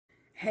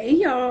Hey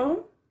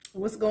y'all,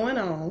 what's going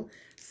on?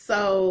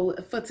 So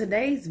for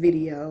today's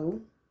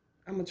video,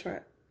 I'm gonna try.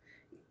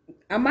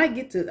 I might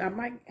get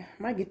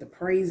to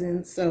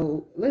praising.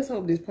 So let's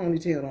hope this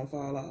ponytail don't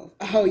fall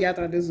off. Oh, y'all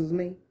thought this was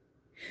me?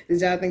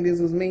 Did y'all think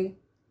this was me?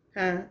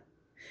 Huh?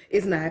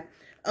 It's not.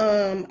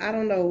 I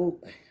don't know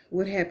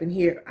what happened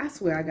here. I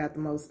swear I got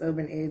the most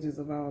stubborn edges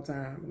of all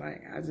time.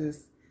 Like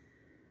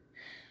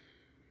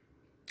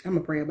I'm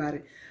gonna pray about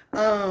it.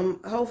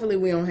 Hopefully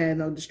we don't have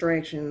no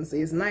distractions.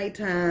 It's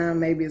nighttime,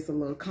 maybe it's a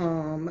little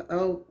calm.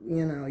 Oh,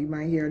 you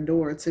might hear a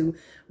door or two.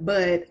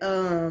 But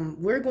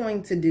we're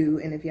going to do,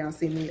 and if y'all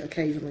see me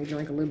occasionally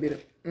drink a little bit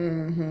of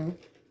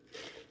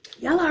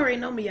y'all already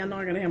know me, y'all know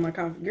I gotta have my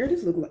coffee. Girl,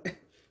 this look like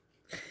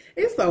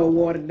it's so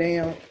watered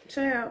down,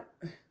 child.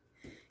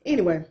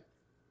 Anyway,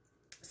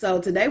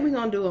 so today we're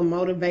gonna do a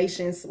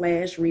motivation /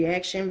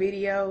 reaction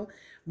video,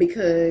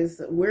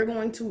 because we're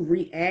going to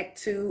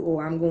react to,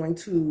 or I'm going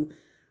to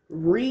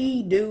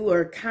redo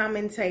or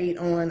commentate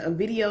on a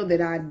video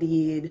that I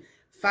did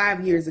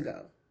 5 years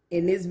ago.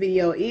 And this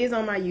video is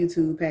on my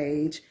YouTube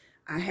page.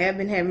 I have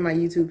been having my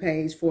YouTube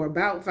page for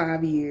about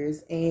 5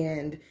 years,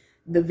 and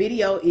the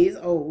video is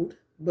old,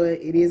 but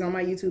it is on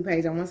my YouTube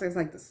page. I want to say it's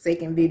like the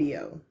second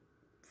video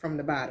from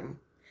the bottom.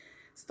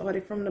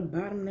 Started from the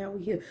bottom, now we're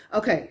here.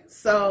 Okay,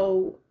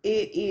 so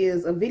it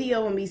is a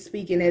video of me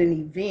speaking at an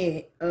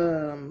event,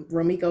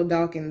 Romeco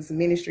Dawkins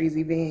Ministries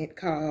event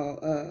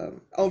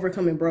called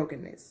Overcoming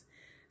Brokenness.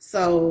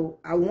 So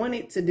I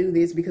wanted to do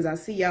this because I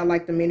see y'all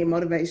like the mini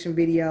motivation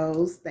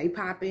videos. They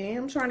pop in.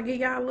 I'm trying to give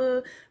y'all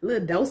a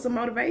little dose of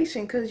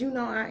motivation, because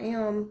I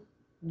am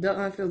the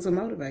unfiltered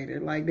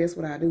motivator. Like, that's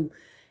what I do.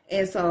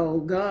 And so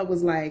God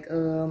was like,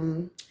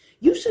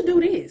 you should do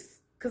this.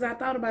 Because I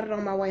thought about it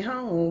on my way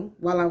home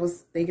while I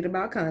was thinking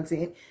about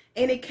content,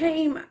 and it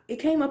came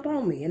up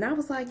on me, and I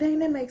was like, dang,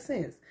 that makes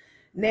sense.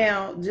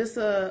 Now, just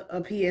a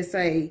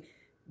PSA,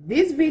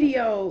 this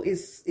video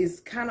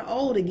is kind of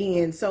old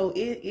again, so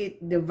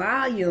the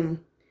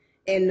volume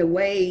and the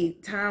way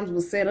times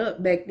was set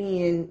up back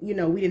then, we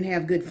didn't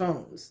have good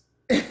phones.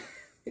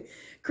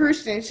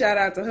 Christian, shout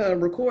out to her,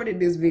 recorded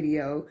this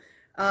video.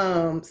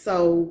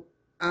 So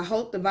I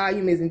hope the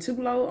volume isn't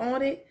too low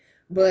on it,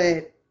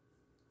 but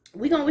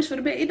we gonna wish for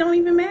the best. It don't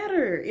even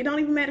matter. It don't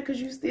even matter, because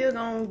you still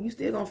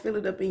gonna feel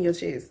it up in your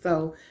chest.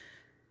 So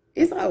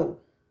it's old.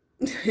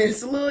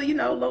 It's a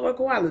little, lower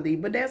quality,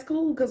 but that's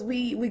cool, because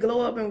we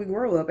glow up and we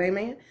grow up,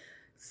 amen.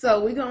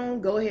 So we gonna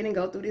go ahead and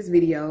go through this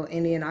video,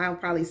 and then I'll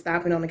probably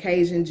stop it on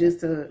occasion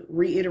just to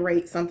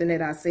reiterate something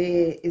that I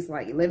said. It's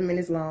like 11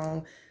 minutes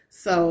long.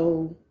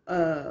 So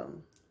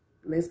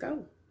let's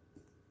go.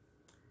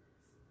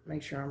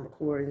 Make sure I'm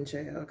recording,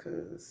 child,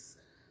 because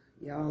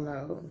y'all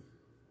know.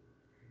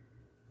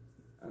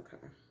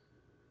 Okay.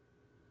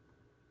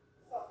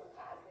 Something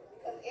positive,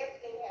 because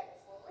everything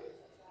happens for a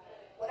reason.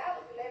 When I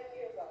was 11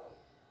 years old,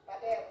 my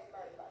dad was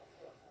murdered by his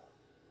girlfriend.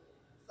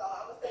 So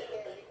I was sitting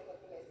there victim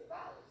of domestic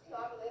violence.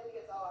 I was 11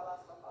 years old, I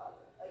lost my father.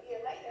 A year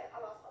later, I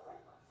lost my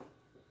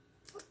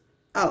grandfather.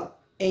 Oh,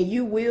 and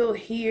you will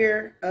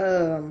hear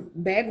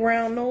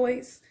background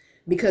noise,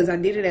 because I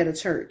did it at a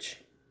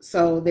church.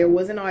 So there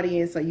was an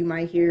audience, so you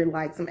might hear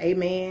like some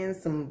amens,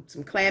 some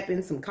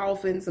clapping, some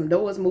coughing, some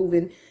doors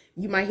moving.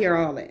 You might hear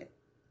all that.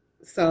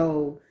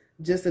 So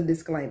just a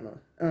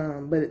disclaimer,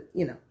 but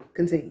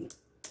continue.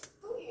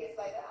 2 years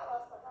later, I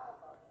lost my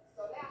grandfather.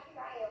 So now here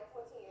I am,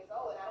 14 years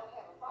old, and I don't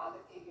have a father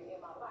figure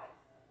in my life.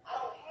 I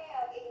don't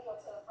have anyone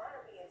to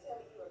affirm me and tell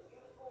me you're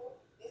beautiful.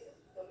 This is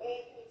the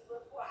man you need to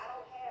look for. I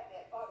don't have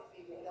that father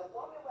figure. And a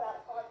woman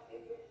without a father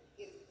figure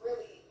is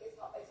really, it's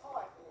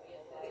hard for me.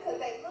 Because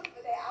they look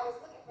for that. I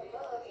was looking for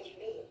love in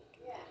men.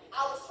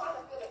 I was trying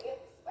to fill an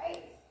empty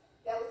space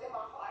that was in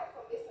my heart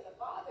from missing a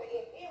father.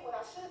 And then when I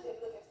should have been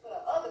looking for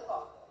the other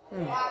father,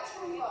 my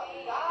true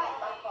father, God,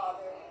 my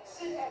father,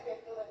 should have been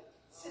who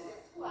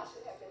I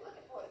should have been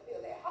looking for to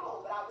fill that hole,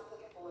 but I was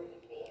looking for it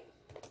in men.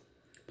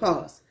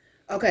 Pause.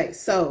 Okay,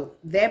 so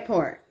that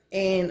part,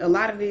 and a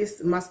lot of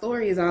this, my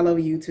story is all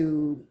over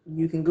YouTube.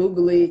 You can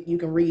Google it, you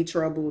can read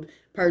Troubled,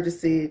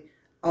 purchase it,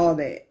 all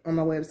that on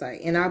my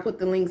website. And I'll put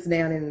the links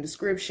down in the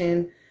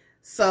description.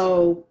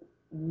 So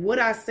what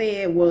I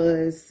said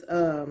was,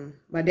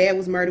 my dad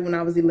was murdered when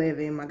I was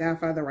 11. My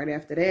godfather right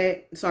after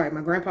that. Sorry,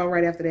 my grandpa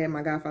right after that.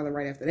 My godfather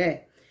right after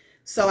that.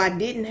 So I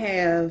didn't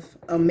have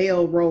a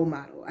male role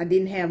model. I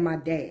didn't have my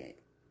dad.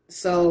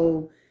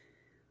 So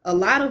a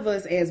lot of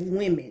us as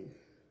women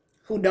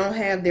who don't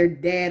have their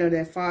dad or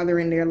their father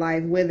in their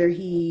life, whether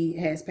he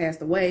has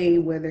passed away,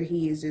 whether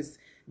he is just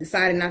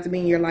decided not to be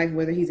in your life,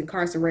 whether he's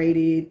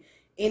incarcerated,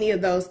 any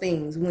of those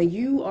things. When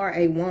you are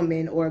a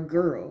woman, or a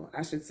girl,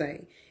 I should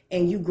say,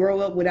 and you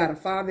grow up without a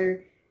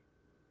father,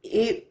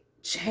 it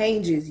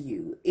changes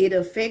you. It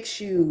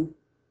affects you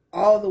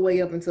all the way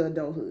up into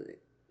adulthood.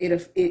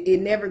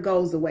 It never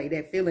goes away.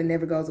 That feeling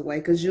never goes away,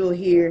 because you'll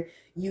hear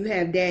you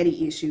have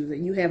daddy issues or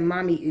you have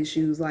mommy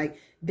issues. Like,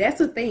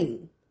 that's a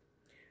thing,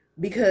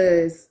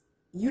 because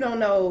you don't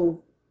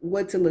know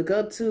what to look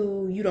up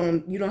to. You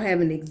don't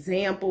have an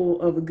example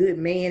of a good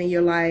man in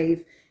your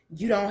life.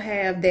 you don't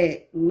have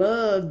that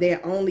love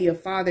that only a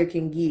father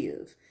can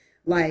give.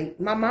 Like,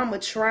 my mama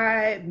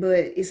tried, but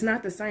it's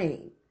not the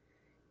same.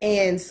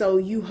 And so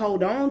you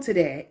hold on to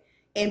that.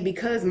 And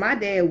because my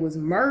dad was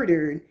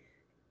murdered,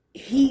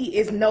 he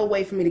is no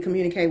way for me to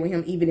communicate with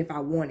him, even if I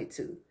wanted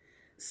to.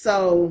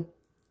 So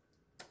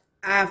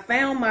I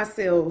found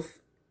myself,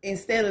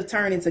 instead of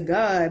turning to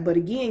God, but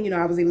again,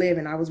 I was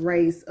 11, I was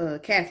raised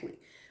Catholic.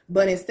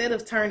 But instead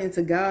of turning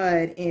to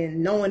God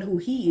and knowing who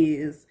he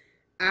is,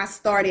 I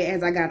started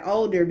as I got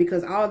older,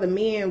 because all the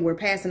men were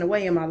passing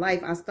away in my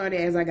life. I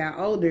started as I got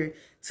older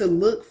to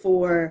look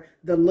for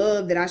the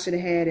love that I should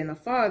have had in a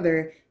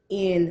father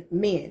in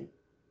men.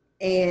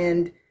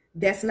 And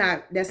that's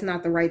not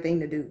the right thing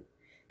to do.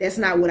 That's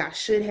not what I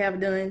should have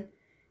done.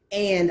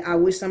 And I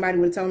wish somebody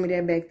would have told me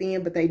that back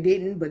then, but they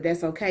didn't. But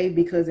that's okay,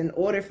 because in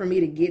order for me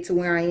to get to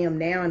where I am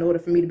now, in order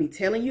for me to be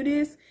telling you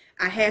this,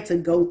 I had to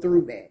go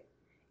through that.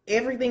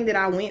 Everything that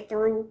I went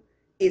through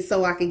is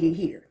so I could get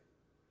here.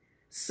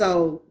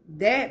 So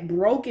that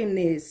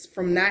brokenness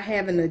from not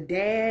having a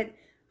dad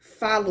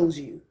follows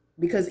you,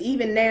 because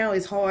even now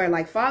it's hard.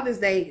 Like, Father's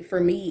Day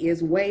for me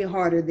is way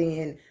harder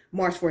than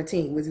March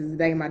 14th, which is the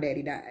day my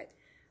daddy died.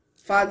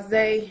 Father's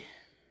Day,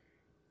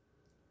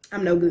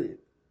 I'm no good.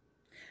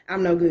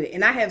 I'm no good.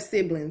 And I have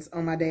siblings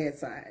on my dad's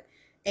side.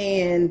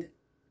 And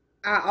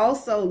I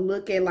also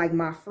look at like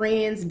my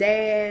friends'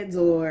 dads,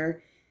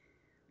 or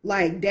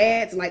like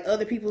dads, like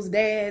other people's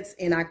dads,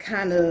 and I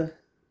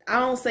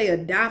don't say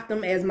adopt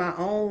them as my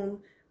own,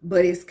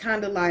 but it's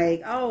kind of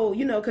like, oh,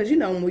 because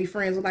when we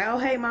friends, we're like, oh,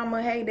 hey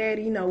mama, hey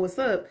daddy, what's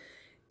up?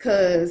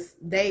 Because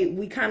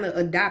we kind of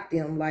adopt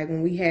them, like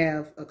when we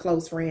have a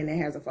close friend that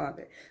has a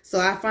father.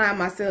 So I find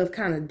myself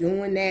kind of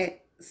doing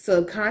that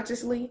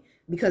subconsciously,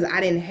 because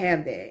I didn't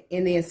have that.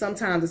 And then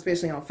sometimes,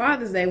 especially on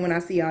Father's Day, when I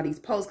see all these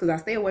posts, because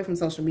I stay away from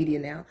social media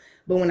now,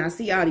 but when I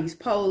see all these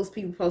posts,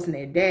 people posting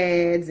their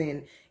dads,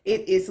 and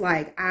it's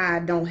like, I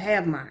don't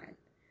have mine,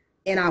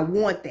 and I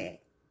want that,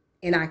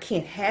 and I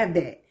can't have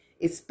that,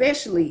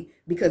 especially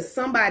because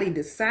somebody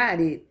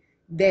decided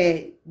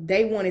that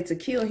they wanted to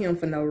kill him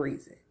for no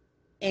reason.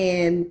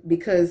 And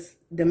because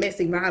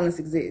domestic violence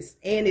exists,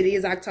 and it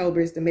is October,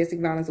 it's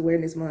Domestic Violence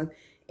Awareness Month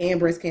and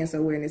Breast Cancer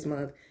Awareness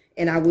Month.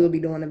 And I will be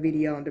doing a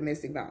video on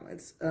domestic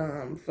violence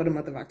for the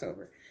month of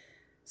October.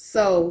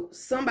 So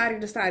somebody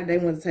decided they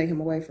wanted to take him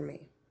away from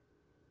me.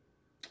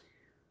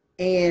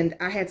 And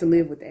I had to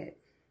live with that.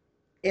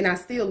 And I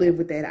still live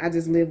with that. I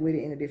just live with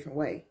it in a different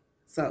way.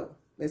 So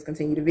let's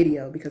continue the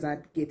video, because I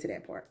get to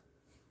that part.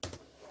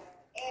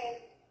 And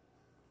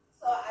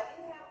so I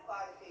didn't have a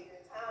father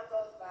figure. Time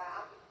goes by.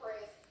 I'm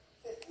depressed.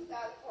 Since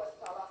 2004,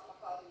 since I lost my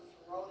father, was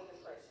a rolling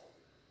depression.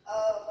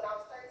 When I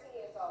was 13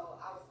 years old,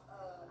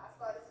 I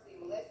started to be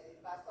molested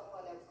by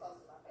someone that was close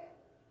to my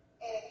family.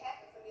 And it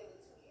happened for nearly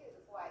 2 years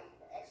before I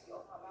even actually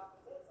opened my mouth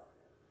and said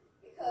something.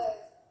 Because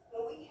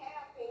when we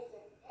have things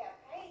and we have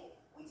pain,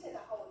 we tend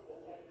to hold it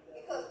in there.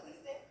 Because we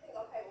tend to think,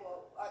 okay,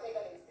 well, are they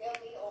going to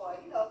accept me? Or,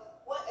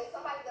 what is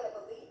somebody going to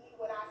believe me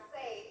when I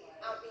say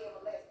I'm being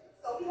molested?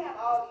 So we have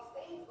all these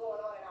things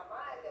going on in our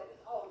minds that we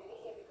hold it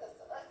in, because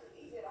to us it's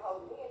easier to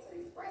hold it in, to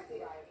express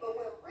it. But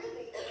when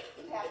really,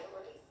 you have to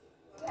release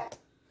it.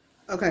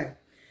 Okay.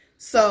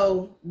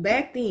 So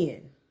back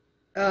then,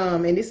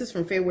 and this is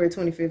from February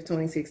 25th,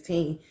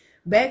 2016,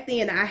 back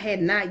then I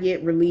had not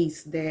yet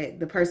released that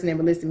the person that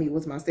molested me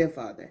was my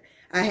stepfather.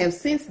 I have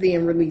since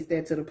then released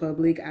that to the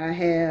public. I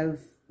have,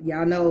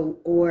 y'all know,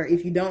 or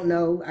if you don't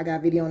know, I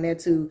got video on that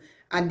too.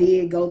 I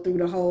did go through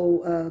the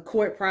whole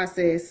court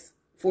process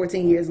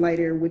 14 years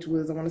later, which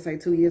was, I want to say 2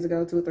 or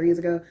 3 years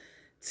ago,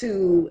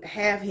 to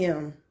have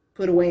him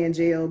put away in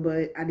jail,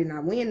 but I did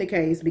not win the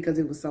case because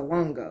it was so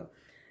long ago.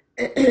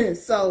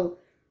 So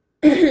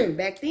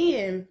back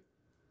then,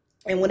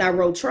 and when I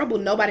wrote Trouble,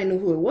 nobody knew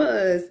who it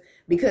was,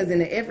 because in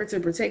the effort to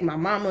protect my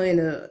mama, in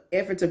the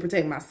effort to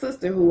protect my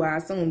sister, who I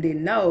assumed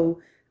didn't know,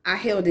 I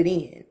held it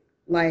in.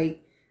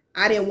 Like,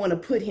 I didn't want to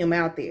put him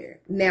out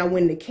there. Now,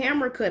 when the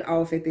camera cut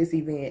off at this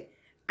event,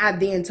 I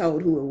then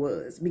told who it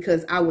was,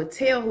 because I would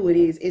tell who it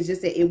is. It's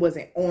just that it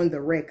wasn't on the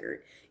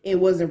record. It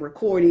wasn't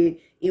recorded.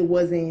 It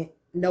wasn't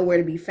nowhere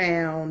to be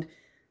found.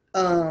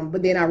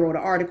 But then I wrote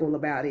an article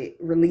about it,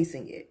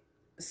 releasing it.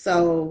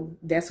 So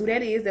that's who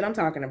that is that I'm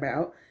talking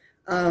about.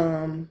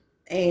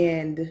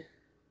 And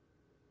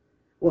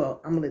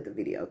well, I'm gonna let the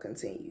video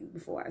continue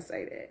before I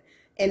say that.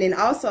 And then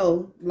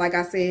also, like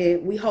I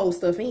said, we hold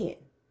stuff in,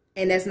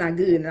 and that's not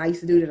good. And I used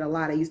to do that a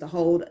lot. I used to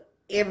hold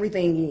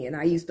everything in.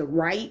 I used to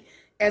write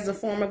as a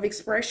form of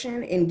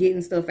expression and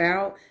getting stuff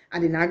out. I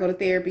did not go to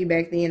therapy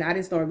back then. I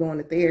didn't start going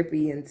to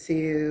therapy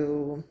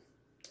until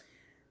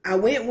I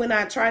went when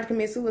I tried to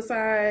commit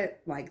suicide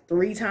like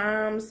 3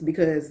 times,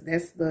 because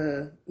that's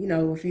the,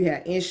 if you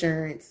have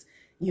insurance,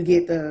 you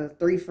get the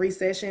 3 free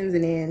sessions,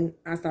 and then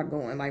I stopped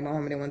going. Like, my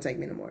mom didn't want to take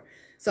me anymore.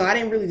 So I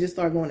didn't really just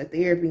start going to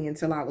therapy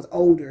until I was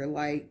older,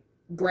 like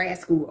grad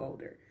school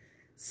older.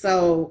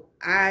 So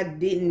I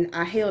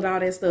held all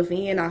that stuff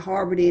in. I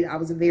harbored it. I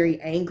was a very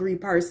angry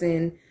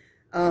person.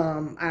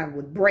 I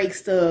would break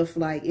stuff.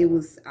 Like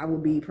I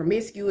would be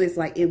promiscuous.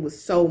 Like it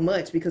was so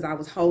much because I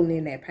was holding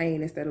in that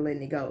pain instead of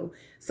letting it go.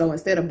 So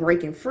instead of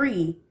breaking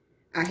free,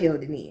 I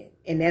held it in.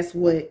 And that's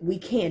what, we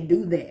can't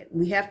do that.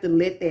 We have to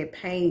let that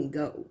pain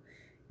go.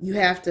 You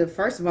have to,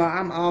 first of all,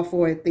 I'm all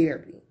for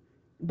therapy.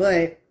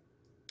 But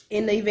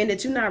in the event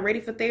that you're not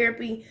ready for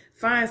therapy,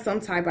 find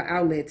some type of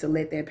outlet to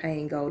let that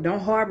pain go.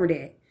 Don't harbor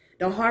that.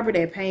 Don't harbor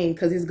that pain,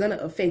 because it's going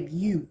to affect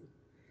you.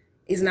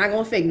 It's not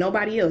going to affect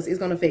nobody else. It's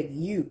going to affect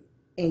you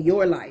in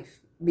your life,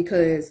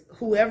 because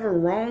whoever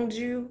wronged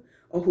you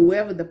or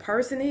whoever the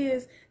person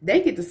is,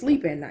 they get to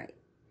sleep at night.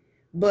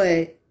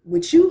 But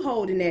with you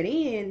holding that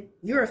in,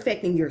 you're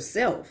affecting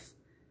yourself.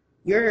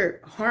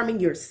 You're harming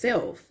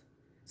yourself.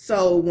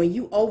 So when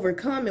you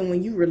overcome and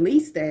when you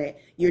release that,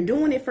 you're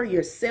doing it for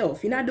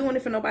yourself. You're not doing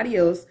it for nobody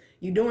else.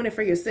 You're doing it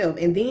for yourself.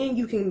 And then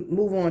you can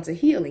move on to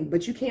healing.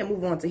 But you can't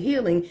move on to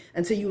healing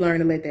until you learn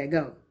to let that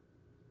go.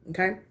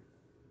 Okay?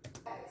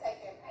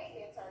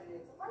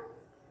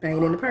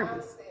 Pain into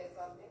purpose.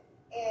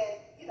 And,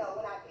 you know,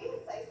 when I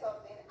did say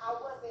something,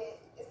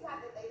 it's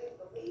not that they didn't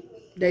believe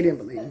me. They didn't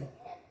believe me.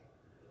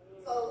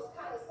 So it was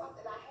kind of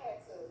something I had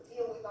to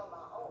deal with on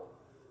my own.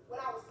 When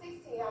I was 16,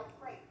 I was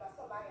raped by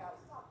somebody I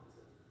was talking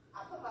to.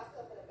 I put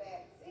myself in a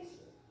bad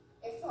position.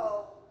 And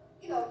so,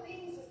 you know,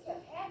 things just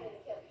kept happening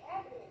and kept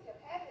happening and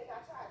kept happening.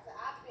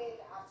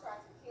 I've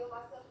tried to kill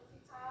myself a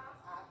few times.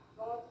 I've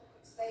gone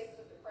through stages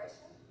of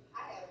depression.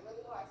 I had a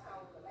really hard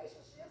time with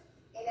relationships.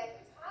 And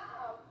at the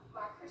time,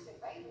 my Christian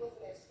faith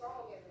wasn't as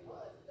strong as it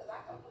was because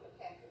I come from a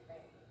Catholic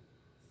family.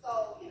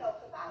 So, you know,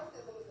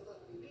 Catholicism is a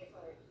little bit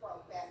different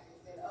from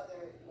Baptists and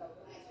other, you know,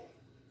 religions.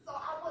 So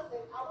I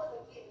wasn't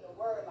getting the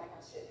word like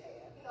I should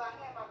have. You know, I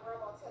had my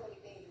grandma telling me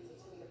things and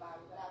teaching me the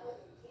Bible, but I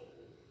wasn't getting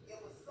it. It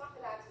was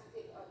something I just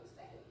didn't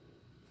understand.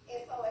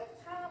 And so as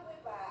time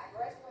went by, I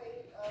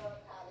graduated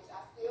college.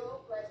 I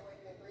still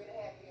graduated in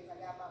 3.5 years. I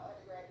got my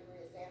undergrad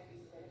degree at San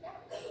Francisco in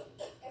accounting.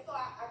 And so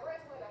I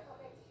graduated. I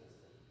come back to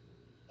Houston.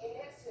 And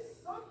there's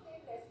just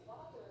something that's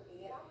bothering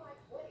me. And I'm like,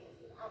 what is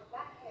it? I'm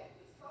not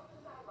happy.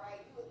 Something's not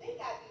right. You would think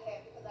I'd be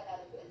happy because I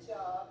got a good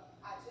job.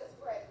 I just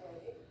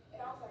graduated.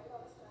 And I was like, no,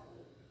 that's not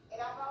it.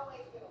 And I've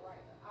always been a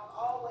writer. I've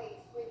always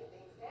written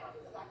things down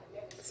because I could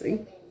never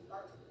see things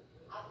verbally.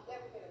 I've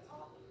never been a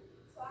talker.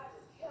 So I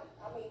just kept,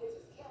 it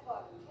just kept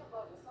bugging.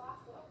 So I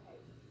said, okay.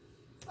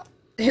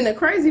 And the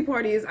crazy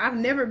part is, I've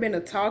never been a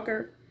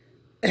talker,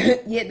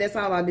 yet that's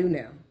all I do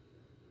now.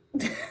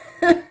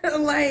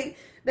 Like,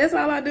 that's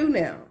all I do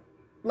now.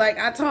 Like,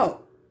 I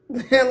talk.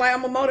 Like,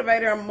 I'm a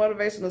motivator. I'm a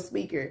motivational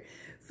speaker.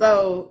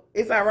 So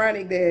it's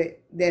ironic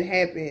that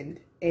happened,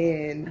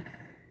 and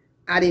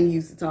I didn't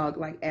used to talk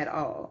like at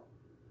all.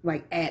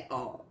 Like at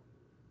all.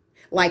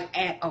 Like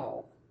at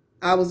all.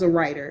 I was a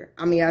writer.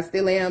 I mean, I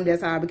still am.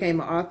 That's how I became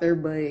an author,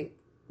 but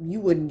you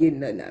wouldn't get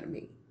nothing out of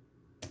me.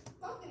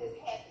 Something is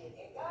happening,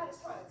 and God is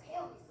trying to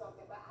tell me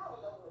something, but I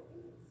don't know what it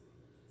is.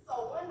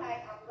 So one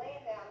night, I'm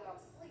laying down and I'm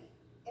asleep,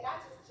 and I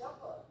just jump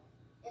up,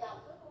 and I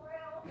look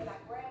around, and I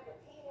grab a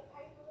pen and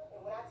paper,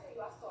 and when I tell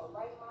you I started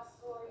writing my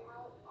story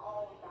out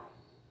all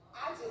night,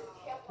 I just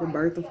kept writing. The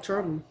birth of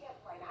trouble.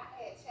 I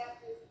had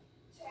chapters,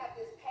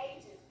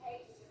 pages,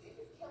 it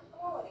just kept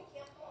going.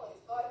 It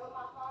started with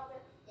my father,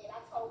 and I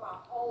told my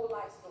whole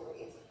life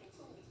story. It took me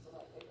 2 weeks to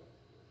write that book.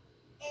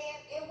 And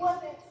it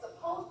wasn't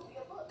supposed to be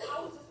a book. I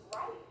was just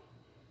writing.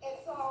 And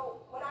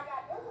so when I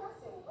got done, I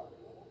said, wait a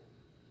minute.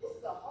 This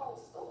is a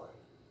whole story.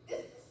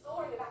 This is a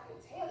story that I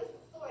can tell. This is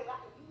a story that I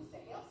can use to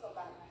help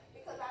somebody.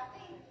 Because I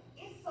think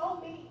it's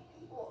so many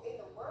people in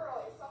the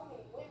world and so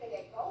many women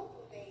that go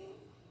through things,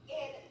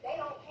 and they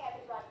don't have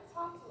anybody to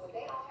talk to, and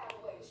they don't have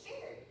a way to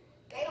share it.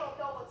 They don't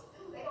know what to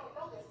do. They don't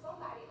know that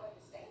somebody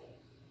understands.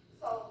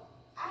 So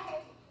I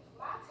had to use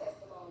my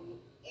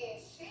testimony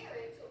and share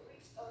it to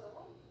reach other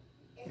women.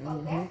 And so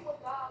that's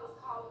what God was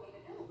calling me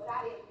to do, but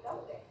I didn't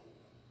know that.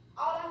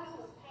 All I knew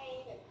was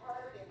pain and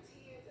hurt and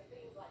tears and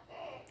things like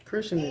that.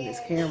 Christian in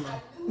this camera. I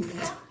knew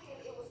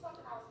something. It was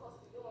something I was supposed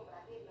to be doing, but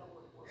I didn't know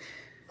what it was.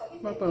 So he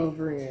My said, phone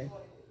friend.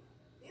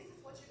 this is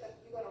what you're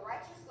going to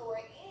write your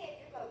story, and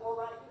you're going to go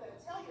around and you're going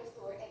to tell your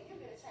story, and you're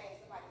going to change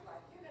somebody's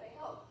life. You're going to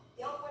help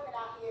young women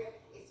out here,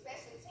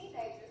 especially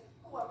teenagers,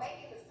 who are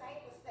making the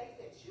same mistakes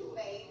that you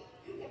made.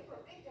 You can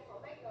prevent them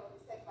from making those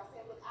mistakes by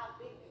saying, look, I've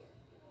been there.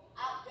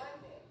 I've done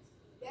that.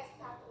 That's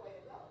not the way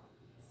to go.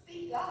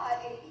 See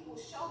God, and he will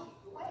show you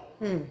the way.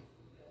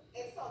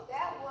 And so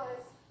that was,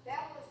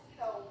 you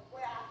know,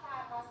 where I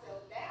find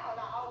myself now. And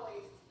I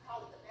always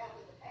call it the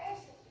battle of the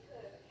passions,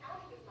 because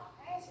accounting is my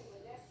passion,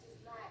 but that's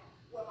just not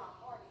where my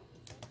heart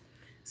is.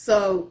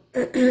 So,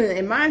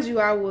 and mind you,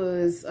 I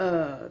was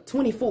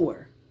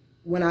 24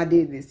 when I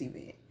did this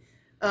event.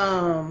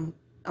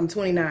 I'm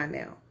 29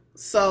 now.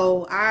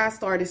 So I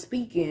started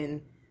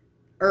speaking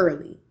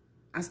early.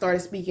 I started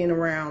speaking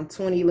around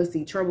 20. Let's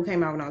see, Trouble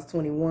came out when I was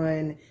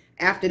 21.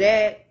 After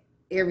that,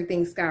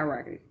 everything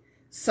skyrocketed.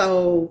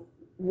 So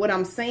what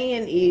I'm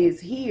saying is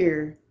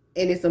here,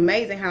 and it's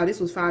amazing how this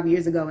was 5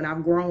 years ago, and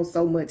I've grown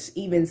so much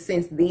even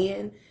since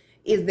then,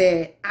 is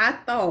that I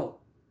thought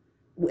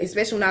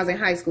especially when I was in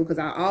high school, because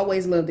I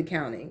always loved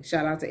accounting.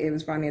 Shout out to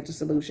Evans Financial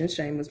Solutions,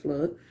 shameless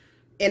plug.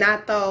 And I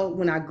thought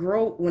when I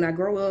grow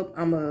up,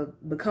 I'm going to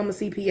become a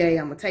CPA,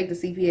 I'm going to take the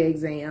CPA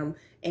exam,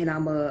 and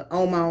I'm going to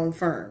own my own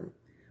firm.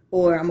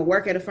 Or I'm going to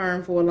work at a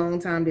firm for a long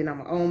time, then I'm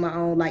going to own my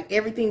own. Like,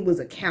 everything was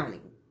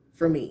accounting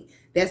for me.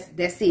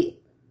 That's it.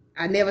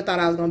 I never thought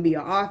I was going to be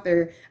an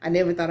author. I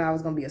never thought I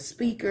was going to be a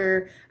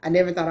speaker. I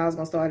never thought I was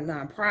going to start a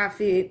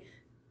nonprofit.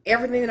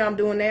 Everything that I'm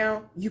doing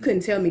now, you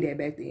couldn't tell me that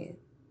back then.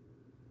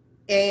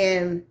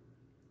 And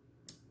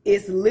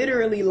it's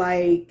literally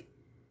like,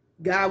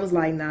 God was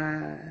like,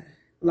 nah,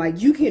 like,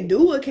 you can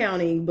do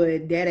accounting,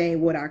 but that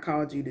ain't what I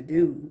called you to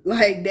do.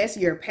 Like, that's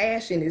your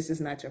passion. It's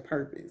just not your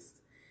purpose.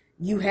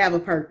 You have a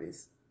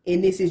purpose,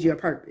 and this is your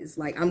purpose.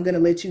 Like, I'm going to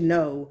let you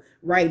know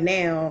right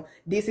now,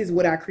 this is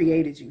what I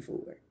created you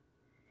for.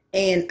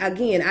 And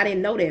again, I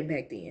didn't know that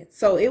back then.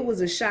 So it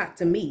was a shock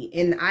to me,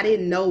 and I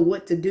didn't know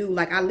what to do.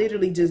 Like, I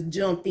literally just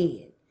jumped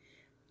in.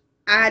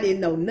 I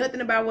didn't know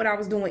nothing about what I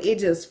was doing. It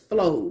just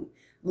flowed.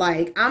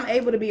 Like, I'm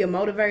able to be a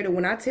motivator.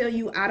 When I tell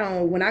you,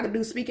 when I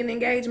do speaking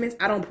engagements,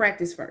 I don't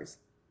practice first.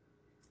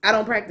 I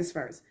don't do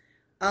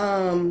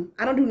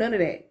none of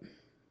that.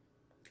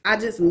 I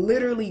just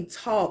literally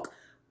talk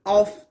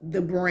off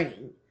the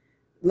brain.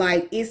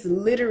 Like, it's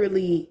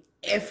literally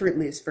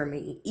effortless for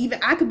me.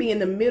 Even I could be in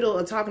the middle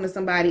of talking to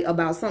somebody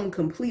about something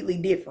completely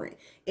different,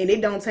 and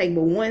it don't take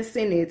but one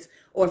sentence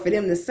or for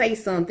them to say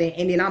something,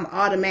 and then I'm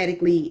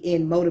automatically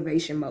in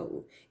motivation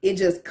mode. It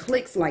just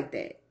clicks like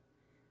that.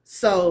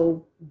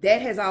 So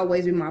that has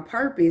always been my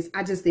purpose.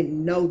 I just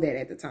didn't know that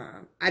at the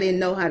time. I didn't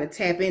know how to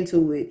tap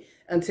into it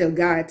until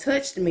God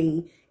touched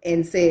me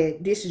and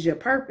said, this is your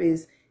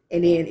purpose.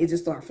 And then it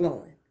just started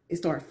flowing. It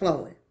started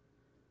flowing.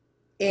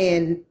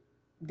 And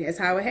that's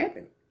how it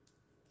happened.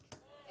 And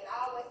I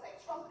always say,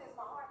 truth is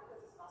my heart because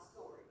it's my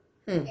story.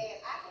 And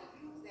I can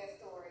use that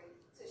story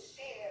to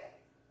share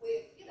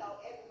with,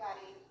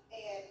 everybody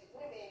and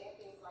women and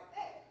things like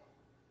that.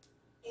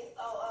 And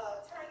so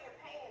turn your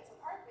pain into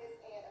purpose.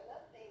 And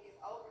another thing is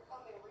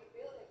overcoming,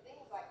 rebuilding,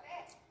 things like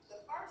that. The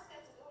first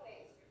step to doing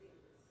that is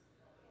forgiveness.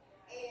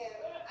 And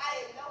I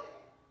didn't know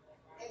that.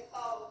 And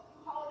so you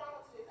hold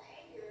on to this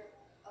anger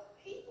of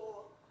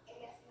people, and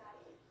that's not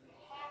it. You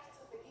have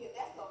to forgive.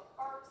 That's the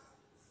first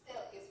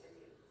step is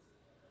forgiveness.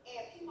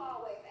 And people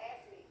always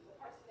ask me, the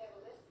person never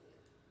listens to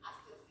me. I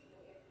still see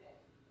them every day.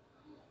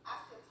 I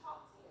still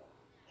talk to them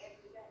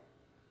every day.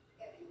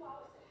 And people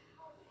always say,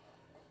 how do you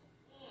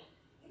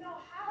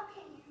how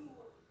can you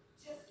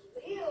just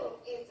live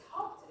and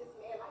talk to this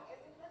man like as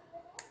if nothing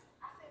ever happened?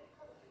 I said,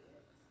 because of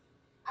forgiveness.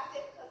 I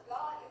said, because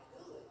God is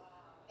good.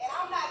 And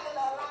I'm not going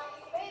to allow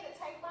this man to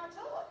take my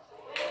joy.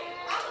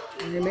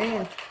 Amen. I'm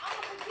going to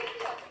forgive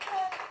him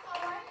because it's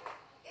all right.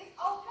 It's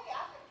okay.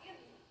 I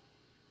forgive you.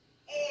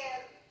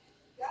 And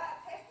God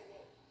tested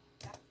me.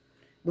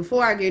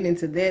 Before I get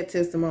into that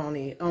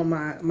testimony on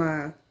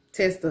my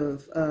test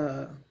of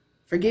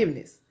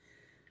forgiveness,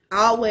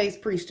 I always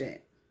preach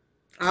that.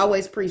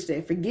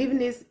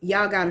 Forgiveness,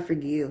 y'all gotta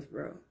forgive,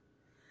 bro.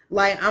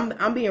 Like,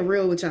 I'm being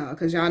real with y'all,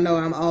 because y'all know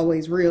I'm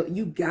always real.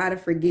 You gotta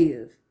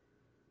forgive.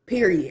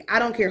 Period. I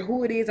don't care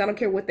who it is. I don't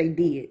care what they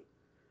did.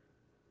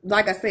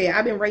 Like I said,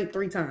 I've been raped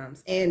 3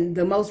 times. And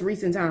the most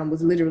recent time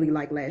was literally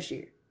like last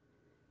year.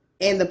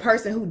 And the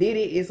person who did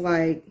it is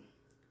like,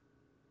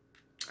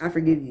 I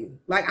forgive you.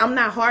 Like, I'm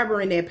not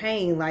harboring that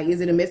pain. Like,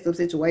 is it a messed up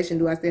situation?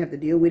 Do I still have to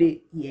deal with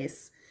it?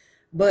 Yes.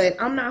 But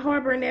I'm not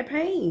harboring that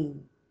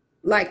pain.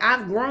 Like,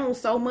 I've grown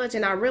so much,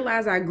 and I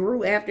realized I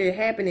grew after it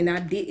happened,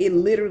 and it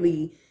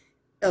literally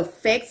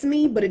affects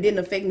me, but it didn't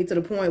affect me to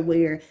the point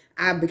where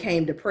I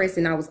became depressed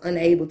and I was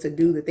unable to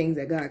do the things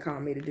that God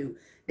called me to do.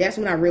 That's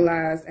when I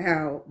realized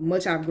how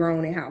much I've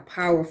grown and how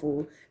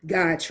powerful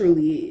God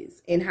truly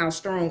is and how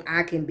strong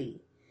I can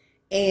be.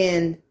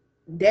 And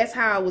that's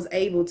how I was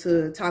able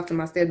to talk to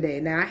my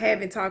stepdad. Now, I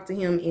haven't talked to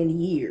him in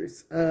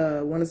years.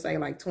 I want to say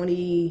like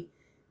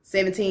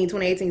 2017,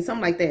 2018,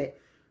 something like that.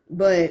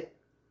 But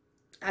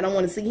I don't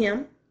want to see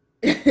him.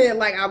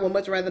 Like, I would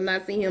much rather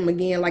not see him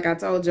again. Like I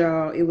told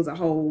y'all, it was a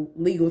whole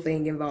legal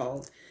thing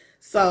involved.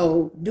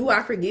 So do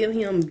I forgive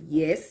him?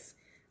 Yes.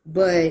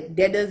 But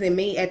that doesn't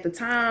mean at the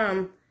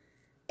time,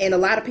 and a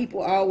lot of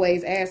people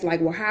always ask, like,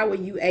 well, how were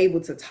you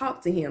able to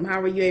talk to him?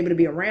 How were you able to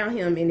be around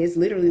him? And it's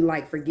literally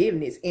like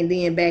forgiveness. And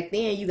then back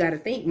then, you got to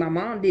think, my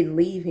mom didn't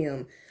leave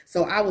him.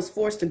 So I was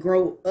forced to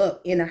grow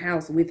up in a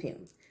house with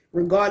him,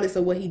 regardless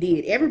of what he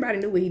did. Everybody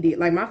knew what he did.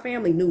 Like, my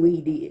family knew what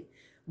he did.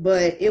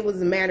 But it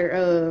was a matter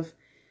of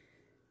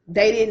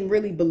they didn't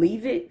really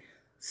believe it.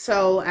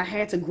 So I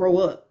had to grow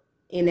up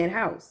in that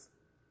house.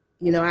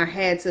 I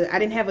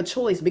didn't have a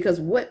choice because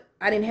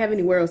I didn't have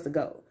anywhere else to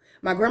go.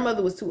 My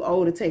grandmother was too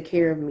old to take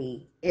care of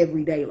me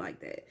every day like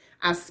that.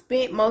 I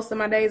spent most of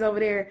my days over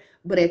there,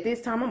 but at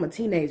this time I'm a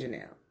teenager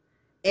now.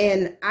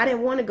 And I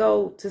didn't want to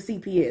go to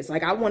CPS.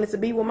 Like, I wanted to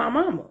be with my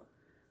mama.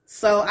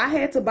 So I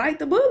had to bite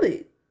the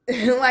bullet.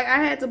 Like,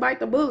 I had to bite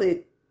the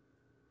bullet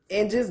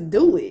and just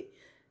do it.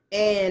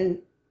 And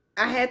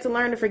I had to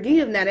learn to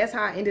forgive. Now, that's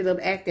how I ended up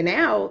acting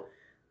out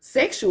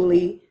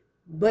sexually,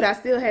 but I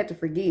still had to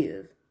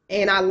forgive.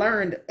 And I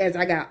learned as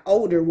I got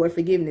older what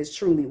forgiveness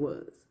truly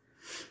was.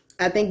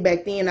 I think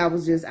back then I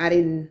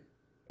didn't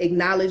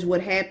acknowledge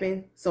what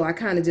happened. So I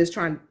kind of just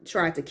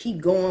tried to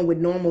keep going with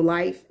normal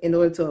life in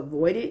order to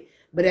avoid it.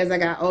 But as I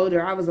got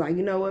older, I was like,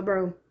 you know what,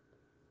 bro?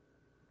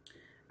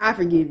 I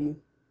forgive you.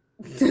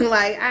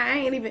 Like,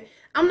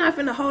 I'm not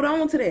finna hold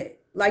on to that.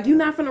 Like, you're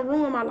not finna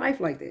ruin my life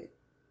like that.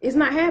 It's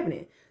not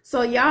happening.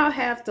 So y'all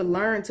have to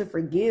learn to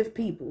forgive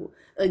people.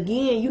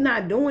 Again, you're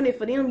not doing it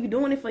for them. You're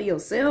doing it for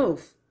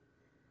yourself.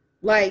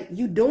 Like,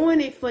 you doing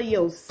it for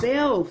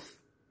yourself.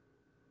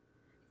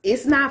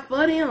 It's not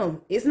for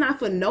them. It's not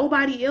for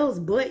nobody else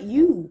but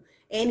you.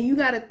 And you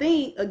got to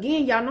think,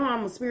 again, y'all know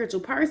I'm a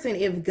spiritual person.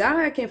 If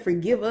God can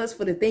forgive us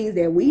for the things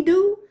that we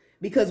do,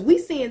 because we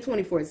sin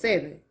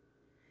 24/7.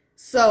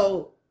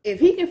 So if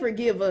he can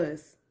forgive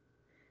us,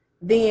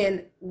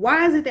 then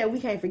why is it that we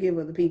can't forgive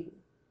other people?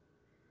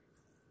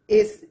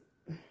 If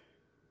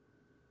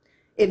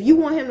you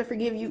want him to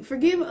forgive you,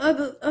 forgive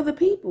other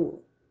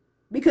people.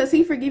 Because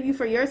he forgive you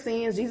for your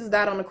sins. Jesus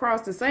died on the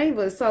cross to save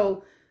us.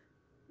 So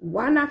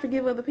why not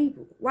forgive other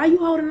people? Why are you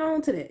holding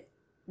on to that?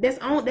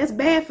 That's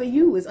bad for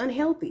you. It's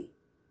unhealthy.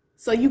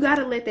 So you got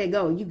to let that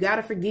go. You got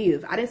to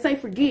forgive. I didn't say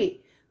forget,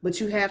 but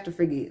you have to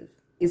forgive.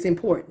 It's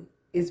important.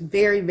 It's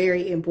very,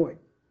 very important.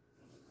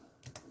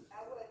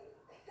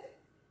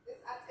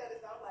 I tell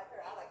this, I'm like her.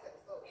 I like that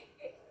story.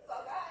 So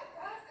God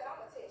said, I'm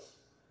gonna test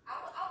you.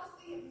 I'm gonna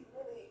see if you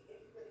really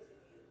forgive.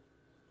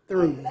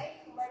 Through. The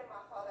lady who murdered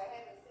my father, I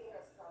haven't seen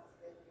her since I was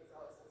 11 years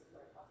old, since she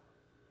murdered my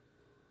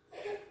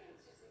father.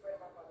 She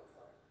murdered my father,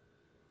 sorry.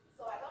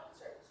 So I go to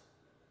church.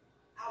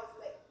 I was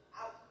late.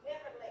 I'm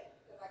never late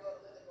because I go to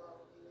Living Room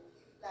with you.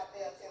 You not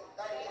there until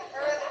 30 minutes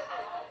early.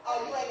 Oh,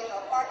 you ain't in no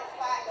parking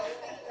spot, no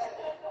seat,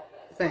 nothing.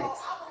 Thanks.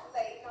 So I was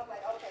late, and I'm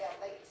like, okay, I'm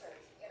late to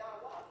church. And I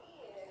walk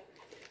in,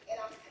 and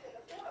I'm sitting in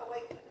the corner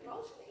waiting for the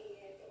devotion to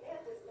end, and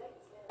there's this lady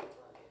standing in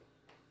front of me.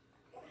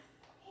 And I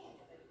said, man,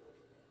 that lady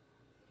looks at me.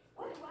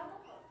 What do I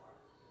look like for?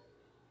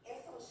 And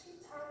so she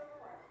turned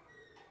around,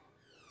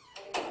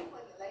 and it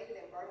was the lady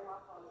that murdered my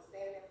father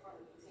standing in front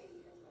of me 10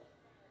 years later.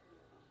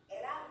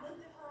 And I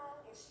looked at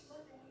her, and she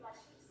looked at me like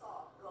she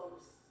saw a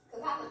ghost.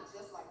 Because I look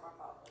just like my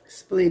father.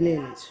 Split And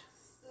image. I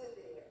stood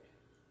there,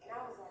 and I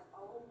was like,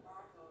 oh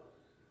my God,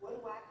 what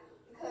do I do?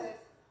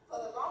 Because for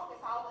the longest,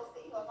 I always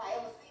think, if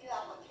I ever see her,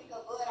 I'm going to kick her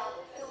butt, I'm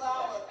going to kill her,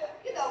 I'm going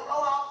to, go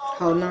off on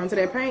her. Holding on to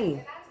that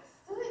pain. And I just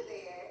stood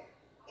there,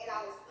 and I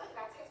was stuck.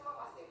 I texted Mom,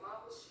 I said,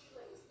 Mom, was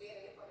Sheila is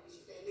standing in front of me.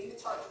 She said, leave the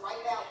church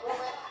right now,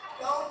 woman.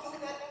 Don't do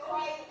nothing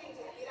crazy,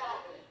 just get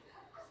out of here.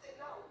 I said,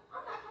 no,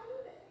 I'm not going to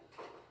do that.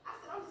 I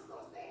said, I'm just going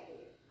to stand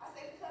here. I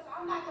said, because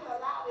I'm not going to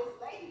allow this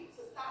lady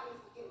to stop me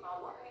from getting my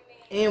work.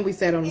 And we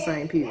sat on the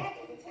same pew. That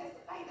is a test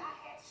of faith. I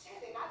had to share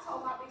that. And I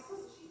told my big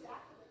sister, she said,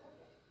 I couldn't have done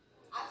that.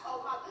 I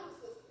told my little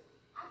sister,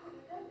 I couldn't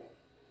have done that.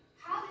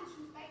 How did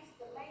you face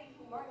the lady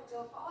who murdered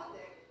your father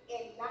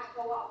and not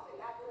go off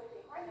and not do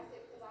anything crazy? I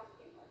said, because I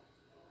forgive her.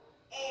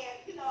 And,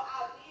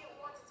 I did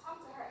want to talk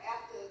to her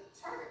after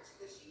church,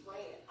 but she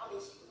ran. I mean,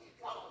 she was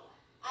gone.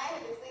 I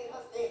haven't seen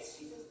her since.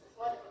 She just was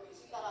running from me.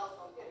 She thought I was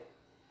going to get her.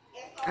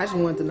 And so I just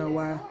wanted to know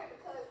why.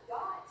 because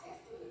God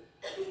tested me.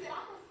 He said,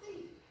 I'm going to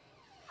see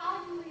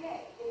how you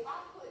react if I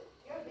put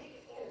your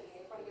biggest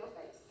enemy in front of your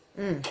face.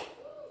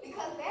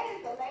 Because that is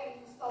the lady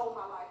who stole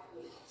my life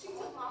from me. She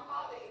took my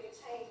father and it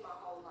changed my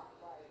whole life.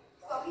 Right?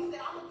 So he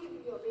said, I'm going to give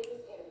you your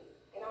biggest enemy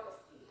and I'm going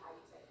to see how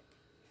you take it.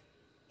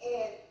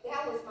 And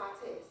that was my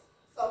test.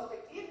 So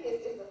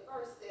forgiveness is the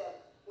first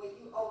step when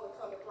you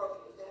overcome the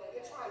brokenness. And when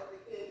you're trying to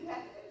rebuild, you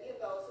have to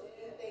forgive those who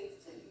do things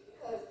to you.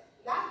 Because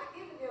not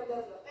forgiving them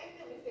doesn't affect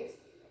them, it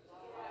fixes you.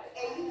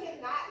 And you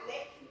cannot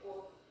let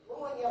people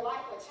ruin your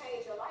life or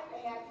change your life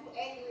and have you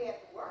angry at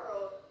the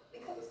world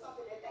because of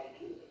something that they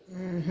did.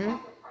 You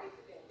have to pray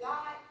for them.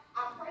 God,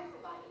 I pray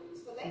for my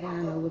enemies, for they I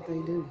know what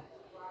they do.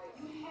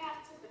 You have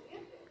to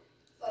forgive them.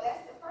 So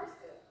that's the first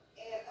step.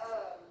 And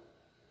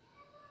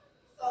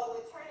so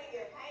with turning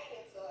your pain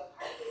into a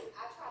purpose,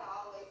 I try to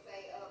always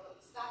say,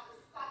 stop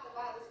the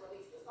violence,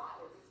 release the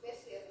silence,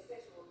 especially as a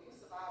sexual abuse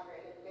survivor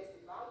and a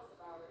domestic violence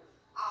survivor.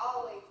 I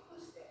always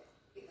push that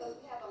because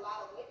we have a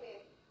lot of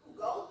women who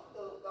go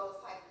through those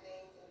type of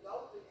things and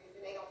go through this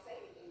and they don't say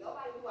anything.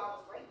 Nobody knew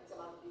I was raped until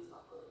I released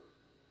my foot.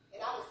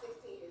 And I was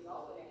 16 years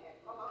old when that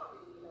happened. My mom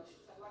didn't even know. She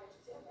was like, why didn't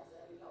you tell me? I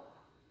said, I didn't know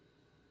how.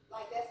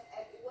 Like,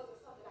 it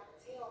wasn't something I could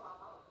tell my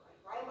mom. Like,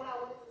 right when I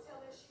wanted to tell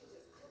her, she was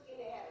just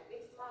cooking and had a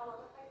big smile on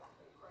her face. I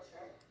couldn't crush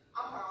her.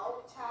 I'm her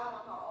only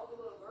child. I'm her only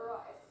little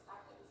girl. It's just, I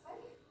couldn't say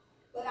it.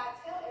 But I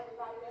tell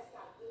everybody that's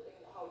not a good thing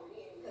to hold it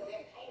in because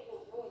that pain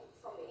will ruin you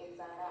from the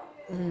inside out.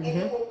 And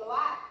it will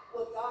block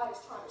what God is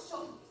trying to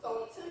show you.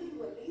 So until you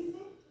release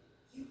it,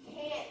 you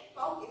can't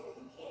focus and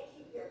you can't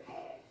keep your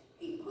path.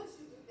 He puts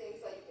you through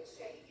things so you can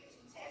share. He gives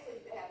you tests so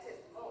you can have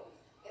testimonies.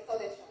 And so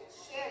that you can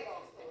share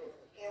those stories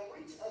and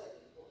reach other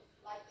people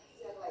like these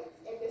young ladies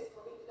and Miss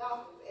Romeco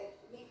Dawkins and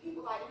meet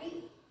people like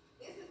me.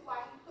 This is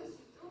why he puts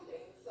you through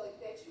things so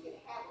that you can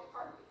have a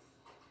purpose.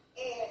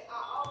 And I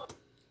always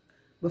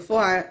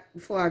Before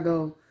I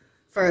go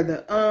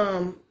further,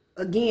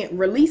 again,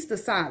 release the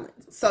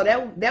silence. So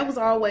that was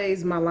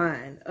always my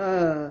line.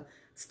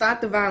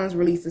 Stop the violence,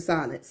 release the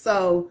silence.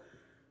 So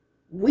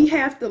we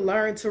have to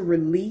learn to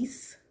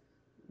release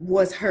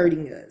what's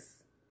hurting us.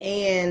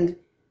 And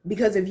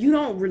because if you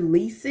don't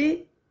release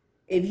it,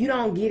 if you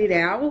don't get it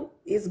out,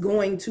 it's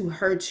going to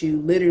hurt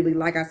you, literally,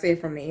 like I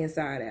said, from the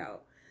inside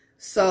out.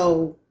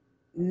 So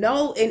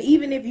no, and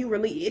even if you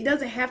release, it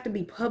doesn't have to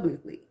be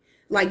publicly.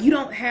 Like, you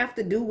don't have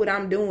to do what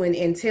I'm doing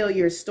and tell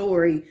your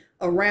story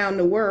around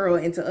the world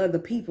and to other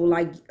people,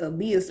 like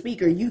be a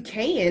speaker. You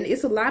can.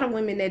 It's a lot of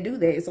women that do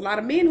that. It's a lot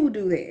of men who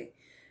do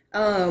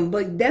that.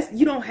 But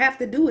you don't have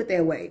to do it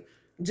that way.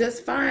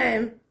 Just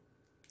find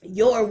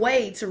your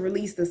way to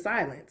release the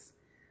silence.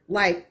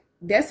 Like,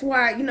 that's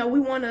why, we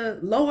want to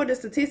lower the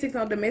statistics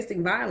on domestic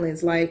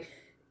violence. Like,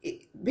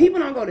 people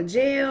don't go to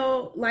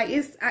jail. Like,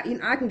 I'm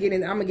going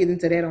to get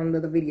into that on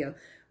another video.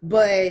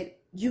 But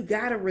you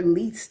got to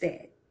release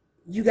that.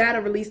 You got to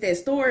release that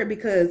story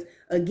because,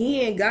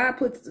 again, God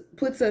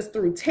puts us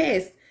through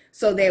tests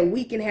so that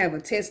we can have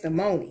a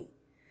testimony.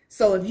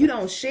 So if you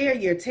don't share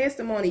your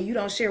testimony, you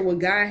don't share what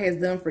God has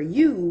done for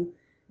you,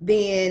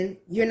 then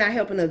you're not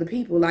helping other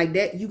people. Like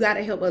that, you got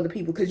to help other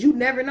people because you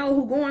never know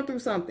who's going through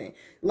something.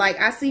 Like,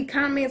 I see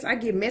comments, I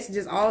get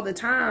messages all the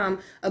time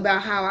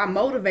about how I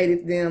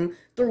motivated them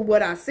through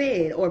what I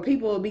said, or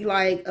people will be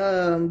like,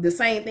 the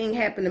same thing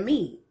happened to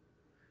me,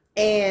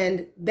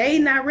 and they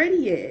not ready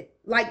yet.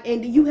 Like,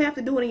 and you have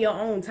to do it in your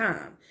own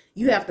time.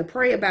 You have to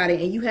pray about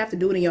it, and you have to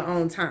do it in your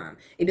own time.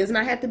 It does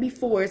not have to be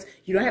forced.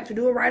 You don't have to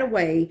do it right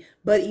away,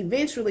 but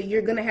eventually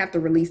you're going to have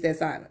to release that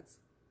silence.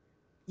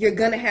 You're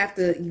going to have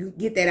to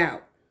get that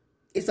out.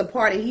 It's a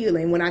part of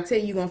healing. When I tell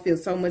you, you're going to feel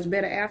so much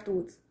better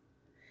afterwards.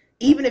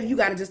 Even if you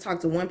got to just talk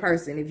to one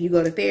person, if you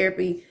go to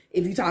therapy,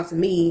 if you talk to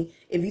me,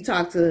 if you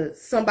talk to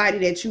somebody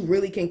that you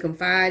really can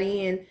confide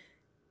in,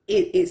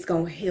 it's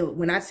going to help.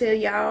 When I tell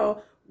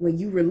y'all, when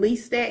you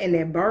release that and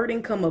that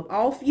burden come up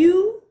off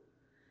you,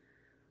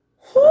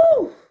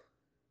 whew,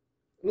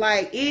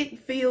 like, it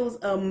feels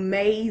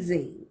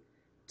amazing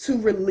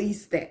to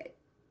release that.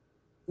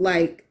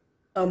 Like,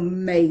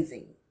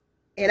 amazing.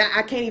 And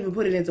I can't even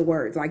put it into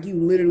words. Like, you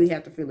literally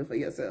have to feel it for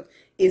yourself.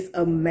 It's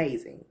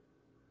amazing.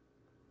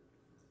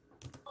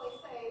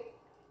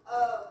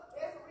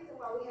 There's a reason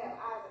why we have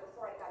eyes in the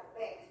front and not the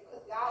back.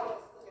 Because God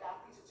wants us to look at our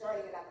future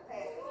journey and not the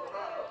past.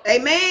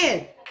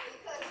 Amen.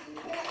 Because you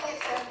can't let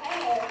your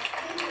past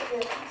into your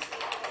future.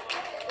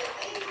 The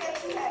things that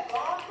you have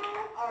gone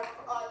through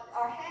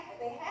are happening.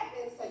 They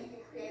happen so you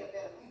can create a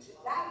better future.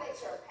 Not let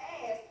your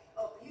past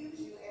abuse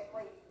you and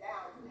bring you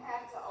down. You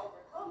have to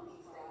overcome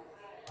these things.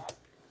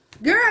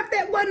 Girl,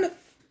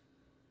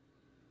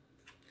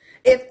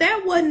 if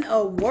that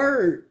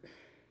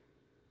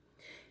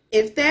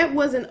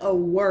wasn't a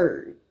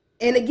word,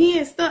 and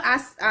again, stuff,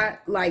 I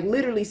like,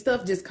 literally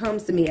stuff just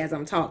comes to me as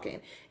I'm talking.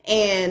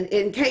 And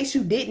in case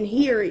you didn't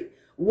hear it,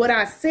 what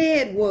I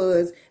said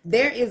was,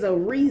 there is a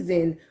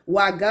reason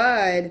why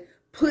God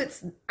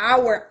puts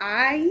our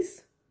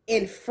eyes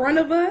in front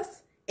of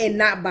us and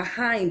not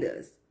behind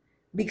us.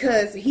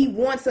 Because he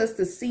wants us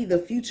to see the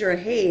future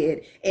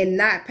ahead and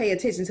not pay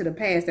attention to the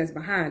past that's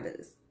behind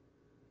us.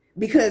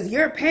 Because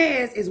your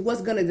past is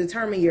what's going to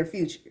determine your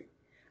future.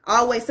 I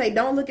always say,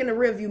 don't look in the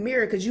rearview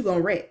mirror because you're going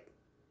to wreck.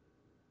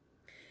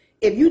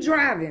 If you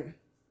driving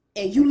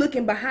and you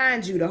looking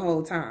behind you the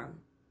whole time,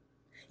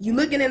 you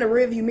looking in the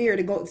rearview mirror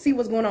to go see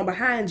what's going on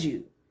behind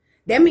you,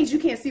 that means you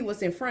can't see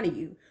what's in front of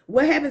you.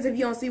 What happens if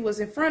you don't see what's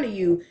in front of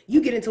you?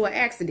 You get into an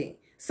accident.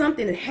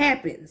 Something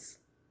happens.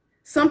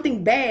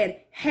 Something bad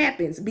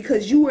happens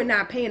because you are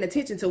not paying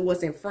attention to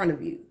what's in front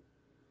of you.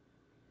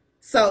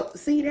 So,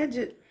 see,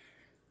 it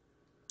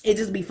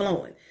just be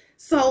flowing.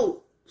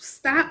 So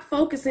stop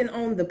focusing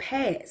on the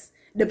past.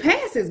 The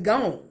past is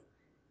gone.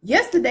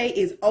 Yesterday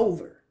is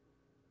over.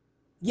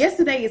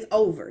 Yesterday is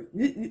over.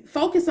 You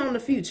focus on the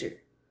future.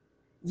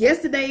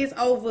 Yesterday is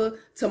over.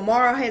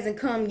 Tomorrow hasn't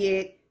come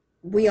yet.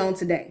 We on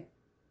today.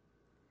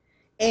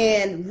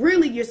 And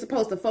really, you're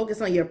supposed to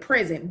focus on your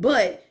present,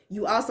 but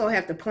you also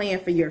have to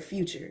plan for your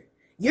future.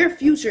 Your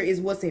future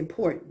is what's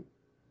important.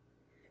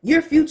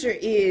 Your future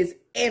is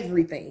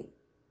everything.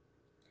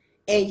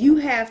 And you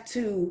have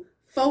to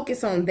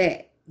focus on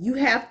that. You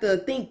have to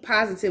think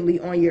positively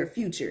on your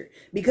future.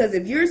 Because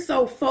if you're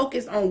so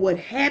focused on what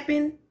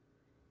happened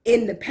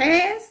in the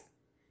past,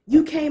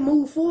 you can't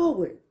move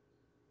forward.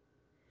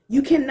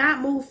 You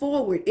cannot move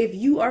forward if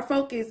you are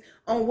focused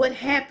on what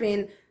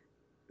happened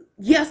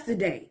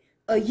yesterday,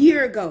 a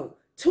year ago,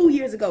 2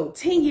 years ago,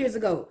 10 years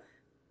ago.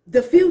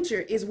 The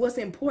future is what's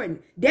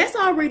important. That's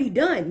already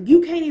done.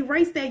 You can't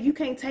erase that. You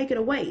can't take it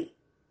away.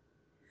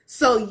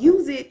 So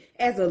use it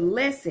as a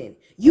lesson.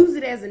 Use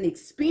it as an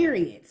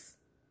experience.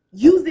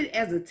 Use it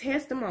as a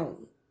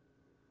testimony.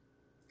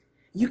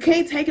 You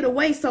can't take it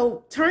away.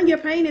 So turn your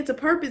pain into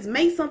purpose.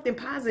 Make something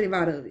positive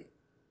out of it.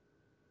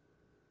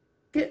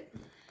 Good.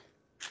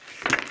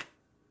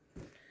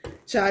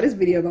 Child, this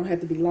video gonna have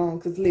to be long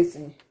because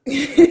listen.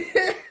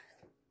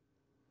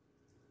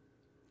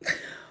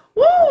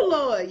 Woo,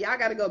 Lord. Lord, y'all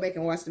got to go back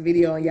and watch the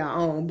video on your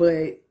own.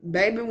 But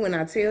baby, when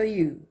I tell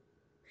you,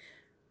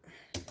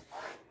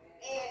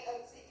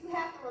 you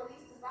have to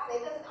release the silence.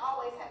 It doesn't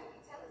always have to be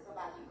telling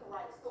somebody. You can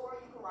write a story,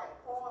 you can write a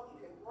poem,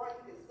 you can run,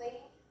 you can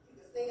sing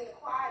in the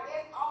choir.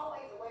 There's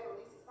always a way to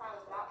release the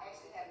silence without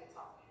actually having to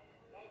talk.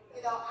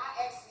 You know,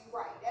 I actually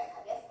write.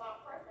 That's my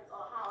preference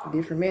on how I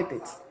different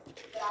methods.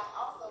 But I've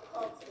also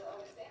come to the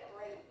understanding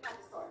where you have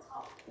to start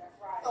talking. That's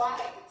right. So I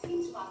have to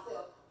teach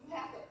myself. You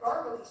have to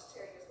verbally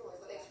share your story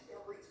so that you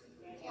can reach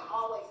people. You can't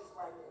always just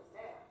write things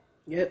down.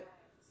 Yep.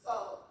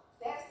 So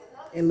that's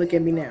another. And look at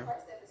me now.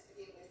 First step is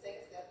forgiveness.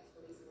 Second step is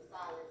releasing the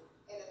silence.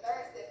 And the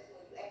third step is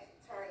when you actually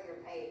turn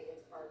your pain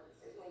into purpose.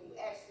 It's when you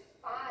actually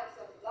find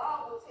something.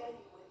 God will tell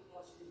you what He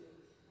wants you to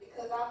do.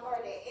 Because I've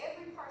learned that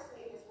every person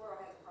in this world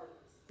has a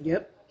purpose.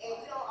 Yep. And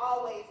we don't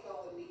always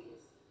know what it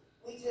is.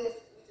 We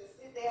just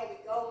sit there and we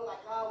go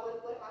like, God, what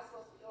am I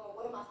supposed to be doing?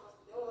 What am I supposed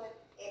to be doing?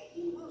 And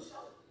He will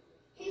show you.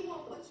 He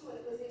will put you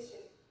in a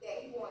position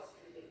that He wants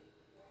you to be.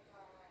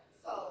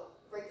 So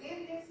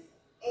forgiveness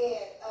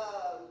and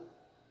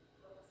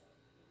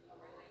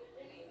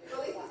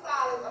release the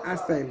silence. I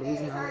say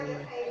losing and turn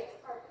your pain into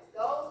purpose.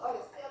 Those are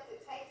the steps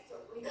it takes to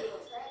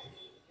rebuild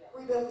tragedy.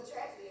 Rebuild the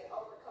tragedy and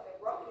overcoming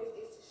brokenness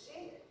is to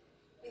share.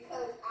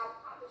 Because I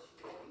promise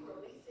you, when you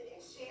release it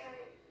and share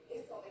it,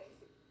 it's going to make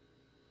you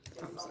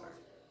feel. I'm sorry.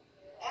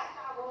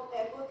 After I wrote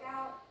that book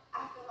out,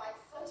 I feel like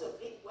such a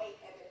big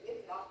weight had been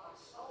lifted off my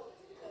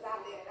shoulders because I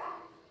let it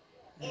out.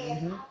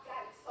 And I've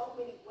gotten so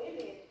many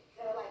women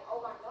that are like, oh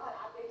my God,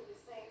 I've been in the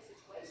same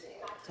situation.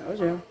 And I told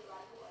you.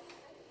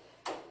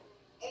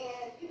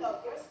 And, you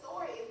know, your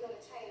story is going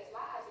to change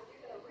lives if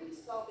you're going to reach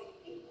so many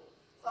people.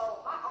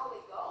 So my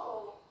only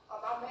goal, or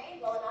my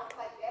main goal, and I feel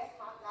like that's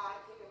my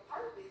God-given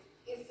purpose,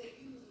 is to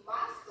use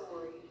my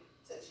story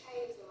to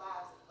change the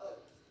lives of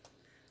others.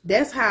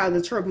 That's how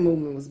the church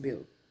movement was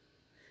built.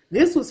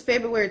 This was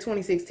February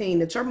 2016.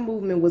 The church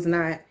movement was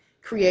not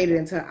created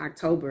until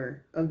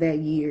October of that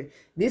year.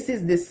 This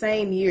is the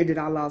same year that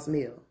I lost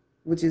Mill,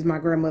 which is my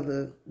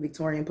grandmother,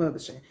 Victorian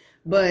Publishing.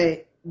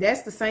 But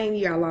that's the same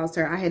year I lost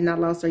her. I had not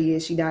lost her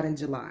yet. She died in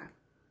July.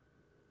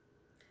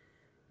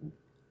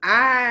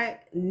 I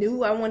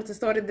knew I wanted to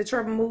start the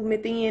church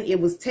movement then. It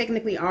was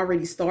technically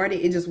already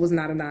started. It just was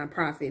not a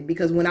nonprofit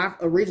because when I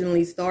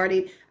originally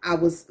started,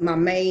 my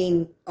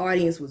main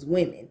audience was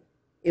women.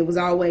 It was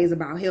always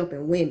about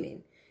helping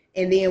women.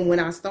 And then when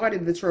I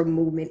started the church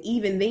movement,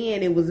 even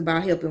then it was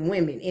about helping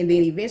women. And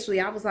then eventually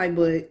I was like,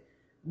 but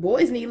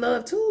boys need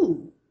love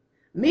too.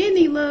 Men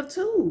need love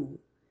too.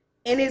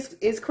 And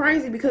it's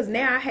crazy because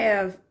now I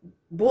have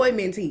boy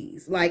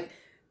mentees. Like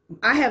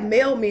I have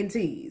male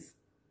mentees.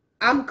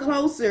 I'm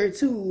closer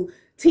to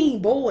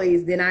teen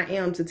boys than I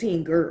am to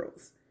teen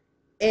girls.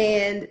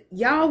 And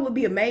y'all would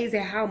be amazed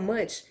at how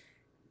much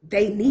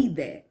they need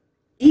that.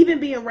 Even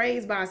being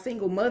raised by a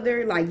single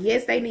mother, like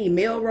yes, they need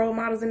male role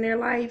models in their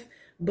life,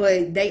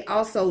 but they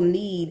also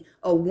need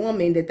a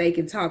woman that they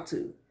can talk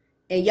to.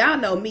 And y'all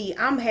know me,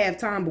 I'm half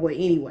tomboy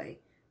anyway.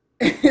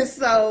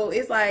 So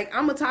it's like,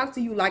 I'm going to talk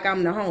to you like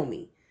I'm the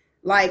homie.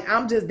 Like,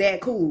 I'm just that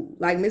cool.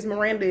 Like, Miss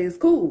Miranda is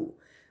cool.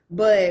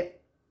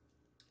 But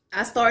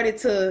I started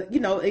to,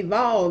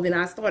 evolve, and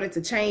I started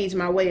to change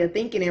my way of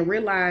thinking and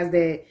realize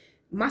that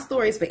my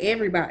story is for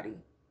everybody.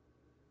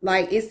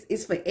 Like,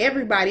 it's for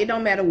everybody. It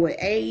don't matter what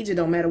age. It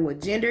don't matter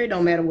what gender. It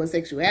don't matter what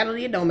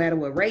sexuality. It don't matter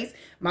what race.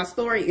 My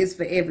story is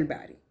for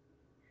everybody.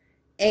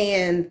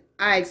 And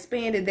I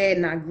expanded that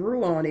and I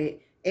grew on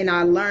it. And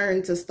I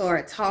learned to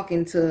start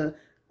talking to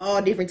all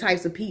different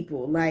types of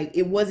people. Like,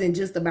 it wasn't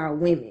just about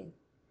women.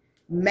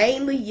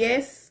 Mainly,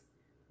 yes,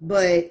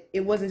 but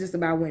it wasn't just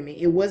about women.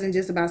 It wasn't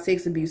just about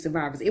sex abuse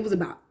survivors. It was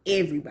about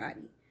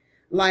everybody.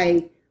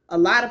 Like, a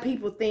lot of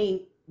people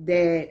think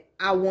that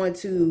I want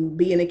to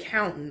be an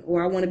accountant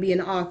or I want to be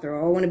an author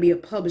or I want to be a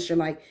publisher.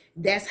 Like,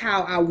 that's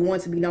how I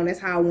want to be known. That's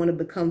how I want to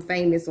become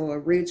famous or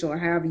rich or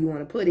however you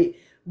want to put it.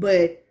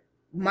 But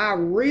my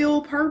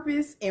real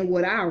purpose and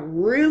what I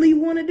really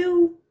want to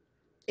do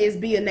is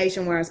be a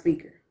nationwide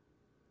speaker.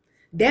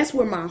 That's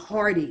where my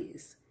heart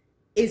is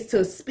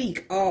to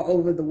speak all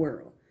over the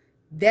world.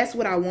 That's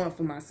what I want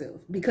for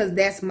myself because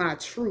that's my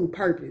true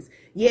purpose.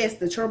 Yes,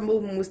 the church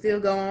movement will still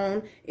go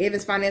on.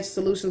 Evans Financial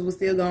Solutions will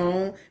still go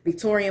on.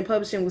 Victorian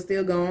Publishing will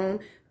still go on.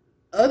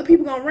 Other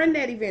people going to run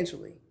that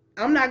eventually.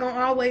 I'm not going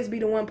to always be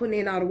the one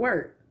putting in all the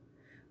work.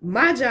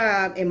 My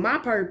job and my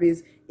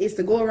purpose is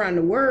to go around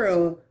the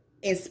world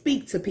and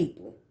speak to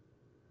people.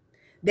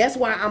 That's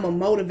why I'm a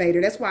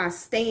motivator. That's why I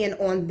stand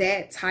on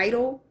that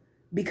title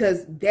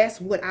because that's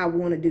what I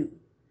want to do.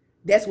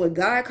 That's what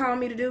God called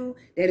me to do.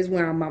 That is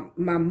when I'm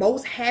my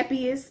most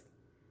happiest,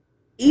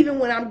 even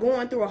when I'm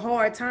going through a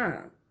hard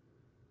time.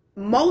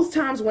 Most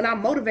times when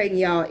I'm motivating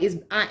y'all,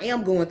 I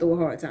am going through a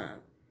hard time.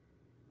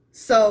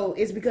 So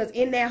it's because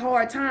in that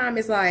hard time,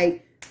 it's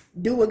like,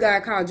 do what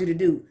God called you to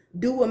do.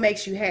 Do what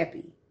makes you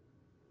happy.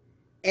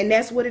 And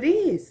that's what it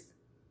is.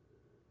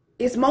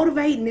 It's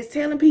motivating. It's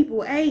telling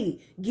people,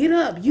 hey, get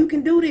up. You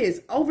can do this.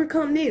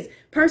 Overcome this.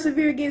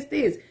 Persevere against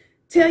this.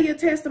 Tell your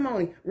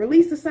testimony.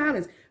 Release the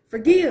silence.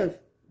 Forgive.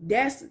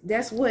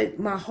 That's what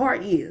my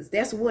heart is.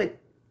 That's what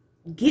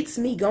gets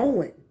me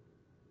going.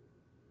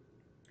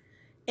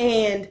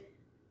 And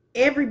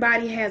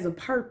everybody has a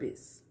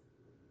purpose.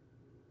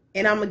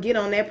 And I'm going to get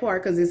on that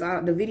part because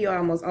the video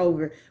almost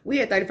over. We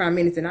had 35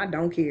 minutes and I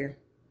don't care.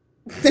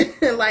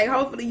 Like,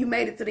 hopefully you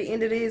made it to the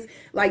end of this.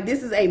 Like,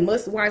 this is a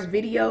must-watch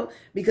video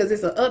because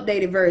it's an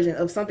updated version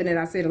of something that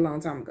I said a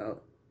long time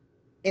ago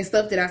and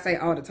stuff that I say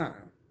all the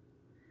time.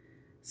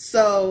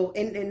 So,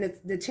 and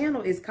the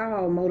channel is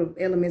called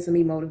Elements of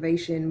Me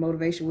Motivation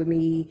with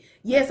Me.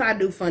 Yes, I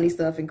do funny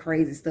stuff and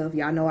crazy stuff.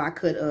 Y'all know I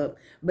cut up.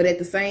 But at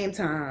the same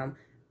time,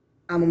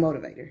 I'm a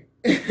motivator.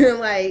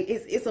 Like,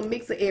 it's a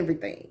mix of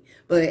everything.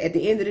 But at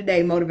the end of the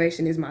day,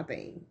 motivation is my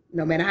thing.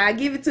 No matter how I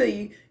give it to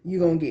you, you're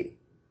going to get it.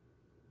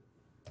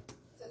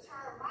 To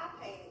turn my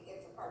pain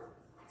into purpose.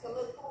 To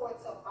look forward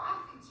to my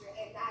future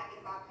and not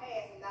in my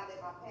past and not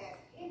let my past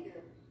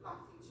hinder my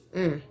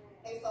future.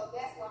 And so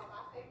that's why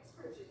my favorite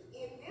scriptures,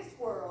 in this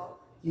world,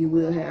 you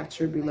will have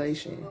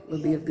tribulation,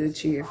 but be of good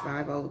cheer, for I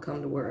have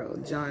overcome the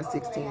world. John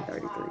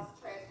 16:33.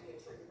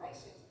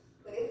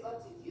 But it's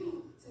up to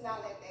you to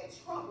not let that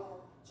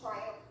trouble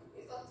triumph.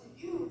 It's up to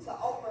you to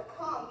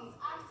overcome these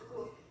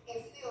obstacles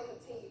and still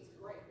continue to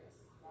greatness.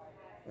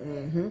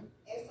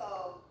 And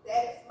so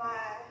that's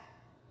my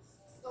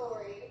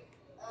story.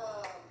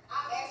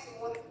 I'm actually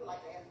one of people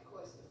like to ask a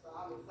question, so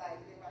I'm excited.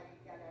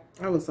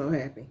 I was so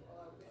happy.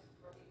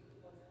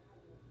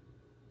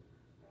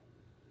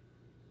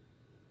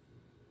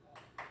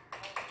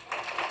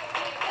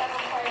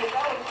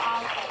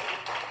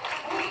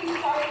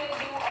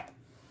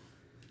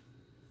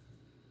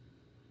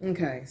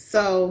 Okay,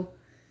 so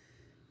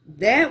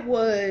that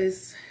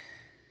was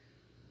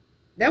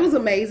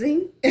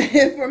amazing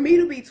for me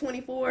to be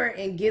 24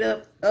 and get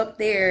up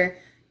there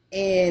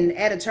and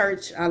at a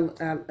church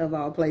of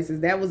all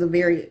places. That was a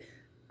very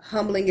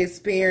humbling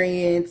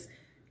experience.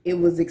 It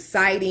was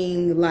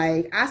exciting.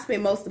 Like, I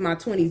spent most of my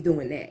 20s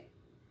doing that.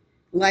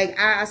 Like,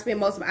 I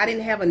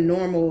didn't have a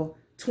normal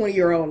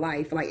 20-year-old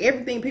life. Like,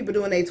 everything people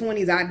do in their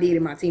 20s, I did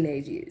in my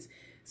teenage years.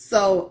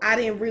 So I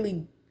didn't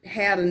really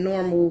have a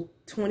normal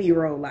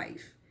 20-year-old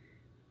life.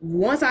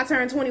 Once I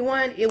turned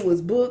 21, it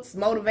was books,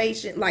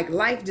 motivation. Like,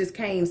 life just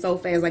came so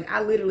fast. Like,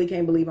 I literally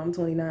can't believe I'm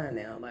 29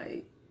 now.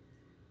 Like,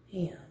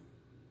 damn.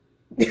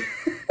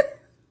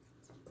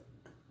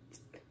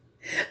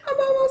 I'm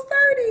almost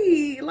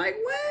 30. Like,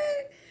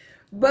 what?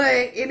 But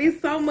it is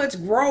so much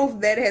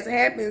growth that has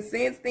happened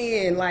since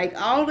then. Like,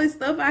 all this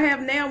stuff I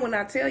have now, when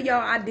I tell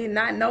y'all I did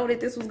not know that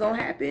this was going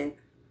to happen.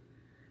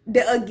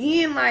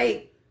 Again,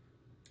 like,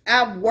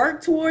 I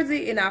worked towards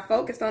it and I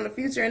focused on the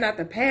future and not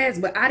the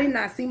past, but I did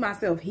not see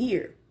myself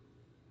here.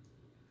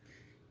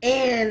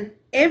 And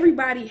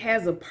everybody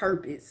has a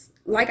purpose.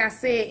 Like I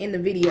said in the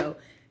video,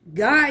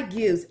 God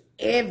gives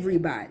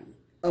everybody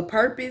a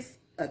purpose,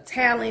 a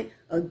talent,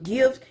 a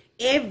gift.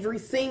 Every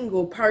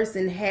single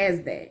person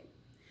has that.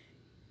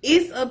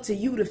 It's up to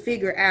you to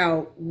figure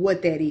out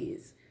what that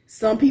is.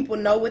 Some people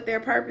know what their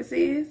purpose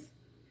is.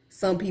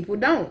 Some people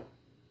don't.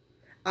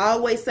 I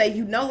always say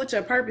you know what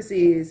your purpose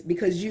is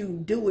because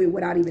you do it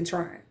without even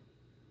trying.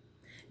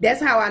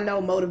 That's how I know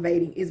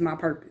motivating is my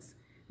purpose,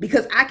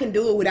 because I can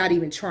do it without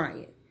even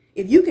trying.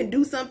 If you can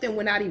do something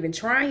without even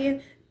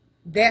trying,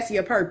 that's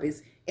your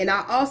purpose. And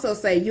I also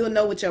say you'll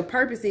know what your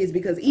purpose is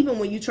because even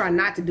when you try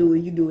not to do it,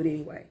 you do it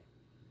anyway.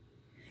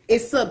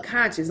 It's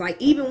subconscious. Like,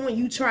 even when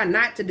you try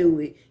not to do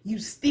it, you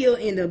still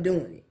end up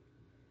doing it.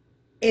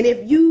 And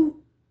if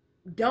you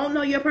don't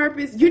know your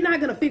purpose, you're not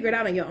going to figure it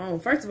out on your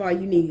own. First of all,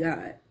 you need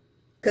God,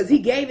 because he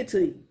gave it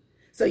to you.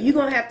 So you're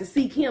going to have to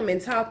seek him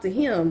and talk to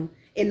him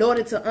in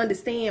order to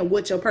understand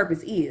what your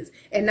purpose is.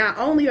 And not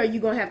only are you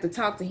going to have to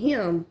talk to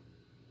him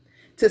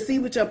to see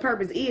what your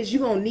purpose is,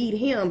 you're going to need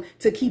him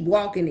to keep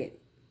walking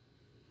it.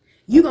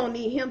 You're going to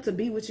need him to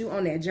be with you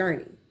on that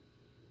journey.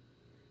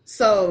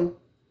 So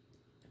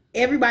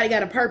everybody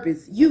got a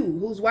purpose. You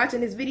who's watching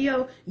this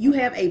video, you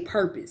have a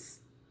purpose.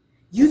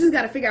 You just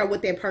got to figure out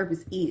what that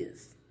purpose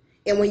is.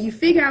 And when you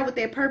figure out what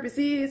that purpose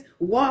is,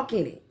 walk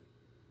in it.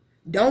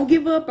 Don't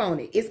give up on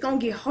it. It's going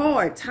to get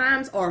hard.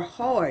 Times are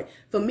hard.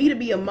 For me to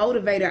be a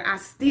motivator, I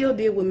still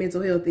deal with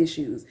mental health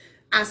issues.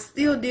 I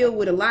still deal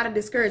with a lot of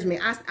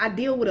discouragement. I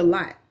deal with a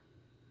lot.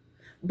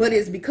 But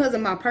it's because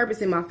of my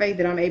purpose and my faith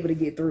that I'm able to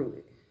get through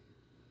it.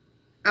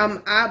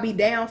 I'll be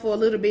down for a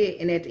little bit,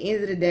 and at the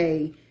end of the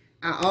day,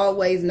 I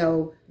always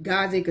know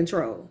God's in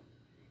control.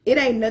 It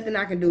ain't nothing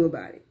I can do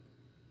about it.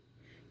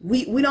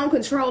 We don't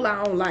control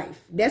our own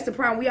life. That's the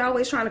problem. We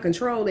always trying to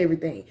control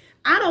everything.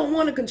 I don't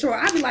want to control.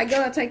 I be like,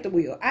 God, take the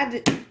wheel.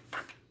 I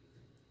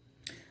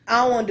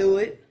don't want to do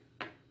it.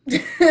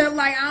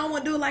 Like, I don't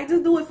want to do it. Like,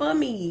 just do it for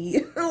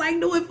me. Like,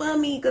 do it for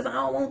me, because I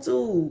don't want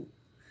to.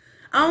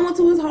 I don't want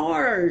to. It's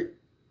hard.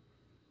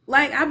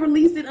 Like, I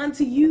release it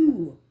unto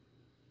you.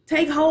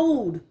 Take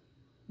hold,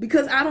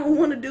 because I don't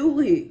want to do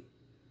it.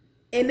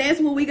 And that's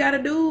what we got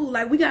to do.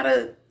 Like, we got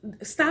to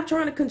stop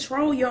trying to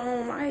control your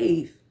own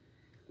life.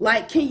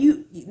 Like,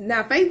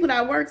 now faith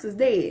without works is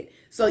dead.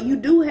 So you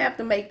do have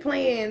to make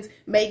plans,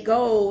 make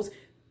goals,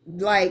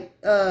 like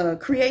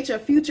create your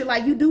future.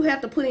 Like, you do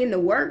have to put in the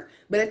work,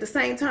 but at the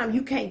same time,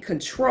 you can't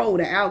control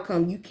the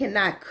outcome. You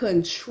cannot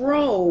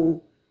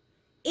control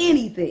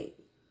anything.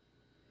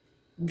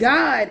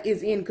 God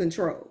is in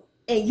control,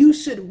 and you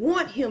should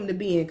want him to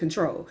be in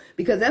control,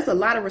 because that's a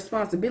lot of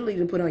responsibility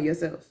to put on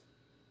yourself.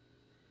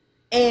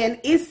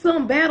 And it's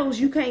some battles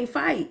you can't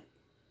fight.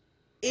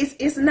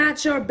 It's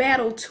not your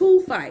battle to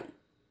fight.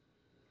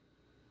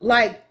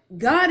 Like,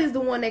 God is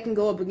the one that can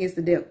go up against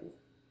the devil.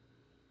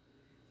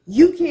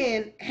 You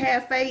can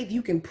have faith,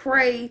 you can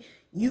pray,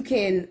 you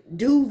can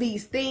do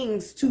these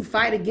things to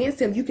fight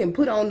against him. You can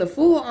put on the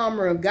full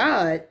armor of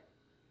God,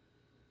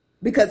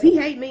 because he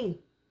hate me.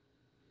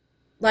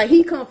 Like,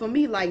 he come for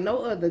me like no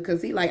other,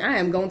 because he like, I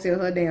am going to tear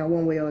her down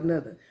one way or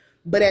another.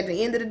 But at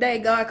the end of the day,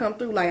 God come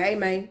through like, hey,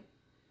 man,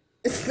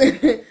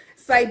 say,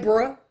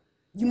 bruh,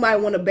 you might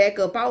want to back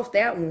up off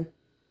that one.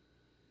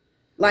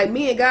 Like,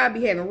 me and God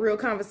be having real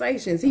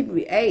conversations. He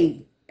be,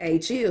 hey,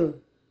 chill.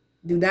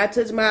 Do not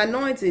touch my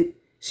anointed.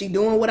 She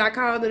doing what I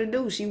called her to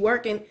do. She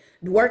working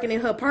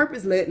in her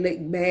purpose. Let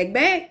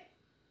back.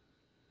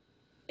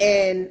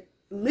 And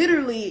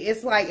literally,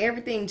 it's like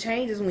everything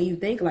changes when you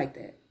think like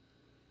that.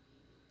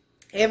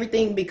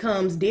 Everything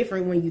becomes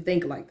different when you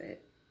think like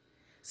that.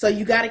 So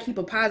you got to keep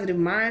a positive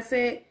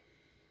mindset.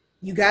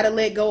 You got to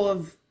let go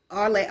of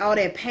all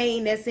that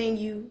pain that's in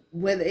you.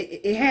 Whether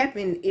it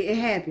happened.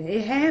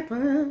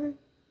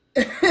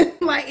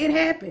 Like, it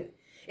happened.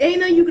 It ain't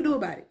nothing you can do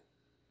about it.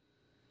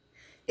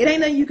 It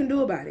ain't nothing you can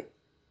do about it.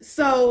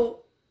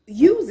 So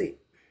use it.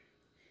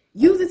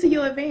 Use it to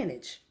your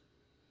advantage.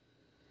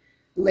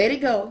 Let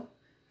it go.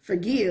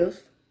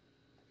 Forgive.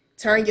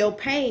 Turn your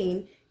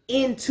pain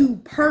into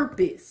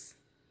purpose.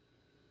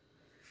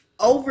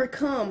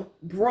 Overcome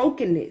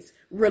brokenness.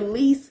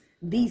 Release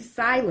the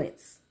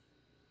silence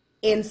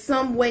in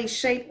some way,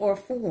 shape, or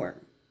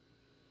form.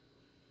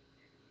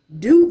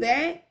 Do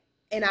that,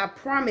 and I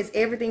promise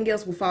everything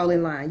else will fall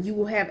in line. You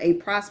will have a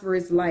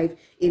prosperous life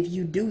if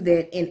you do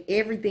that, and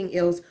everything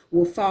else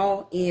will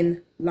fall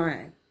in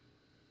line.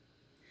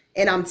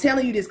 And I'm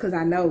telling you this because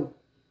I know.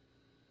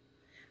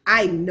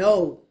 I'm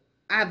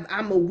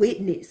a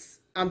witness.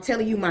 I'm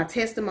telling you my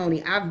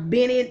testimony. I've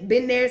been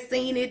there,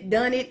 seen it,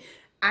 done it.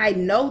 I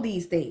know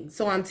these things.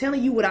 So I'm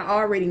telling you what I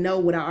already know,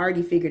 what I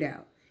already figured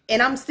out.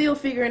 And I'm still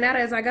figuring out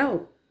as I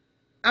go.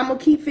 I'm going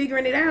to keep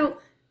figuring it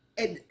out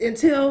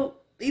until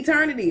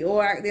eternity,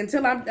 or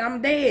until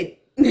I'm dead.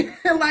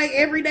 Like,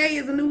 every day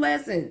is a new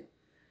lesson.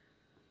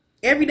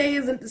 Every day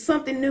is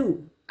something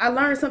new. I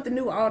learn something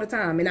new all the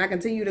time, and I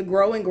continue to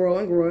grow and grow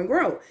and grow and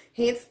grow.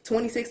 Hence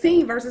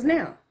 2016 versus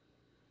now.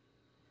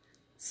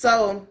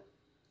 So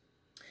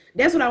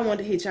that's what I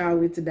wanted to hit y'all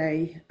with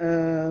today.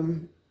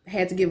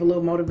 Had to give a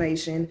little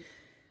motivation.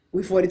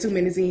 We're 42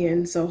 minutes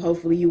in, so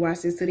hopefully you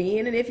watch this to the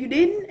end. And if you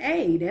didn't,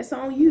 hey, that's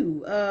on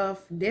you.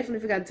 Definitely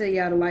forgot to tell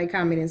y'all to like,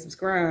 comment, and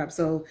subscribe.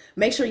 So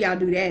make sure y'all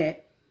do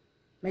that.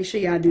 Make sure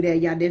y'all do that.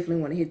 Y'all definitely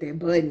want to hit that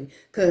button,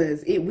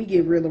 because we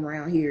get real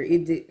around here.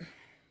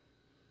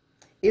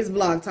 It's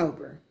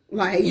Vlogtober.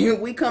 Like,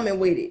 we coming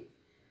with it.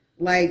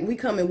 Like, we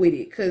coming with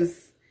it,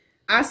 because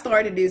I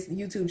started this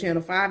YouTube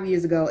channel 5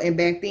 years ago, and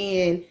back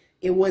then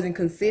it wasn't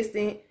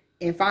consistent.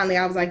 And finally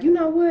I was like, you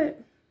know what?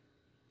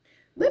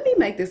 Let me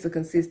make this a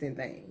consistent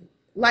thing.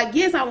 Like,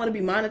 yes, I want to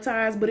be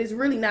monetized, but it's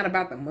really not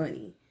about the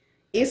money.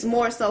 It's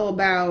more so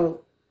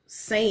about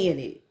saying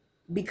it,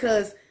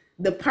 because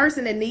the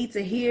person that needs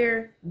to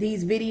hear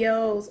these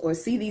videos or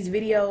see these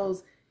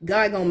videos,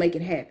 God gonna make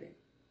it happen.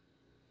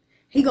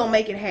 He gonna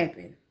make it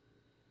happen.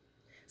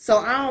 So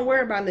I don't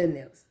worry about nothing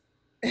else.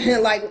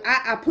 Like,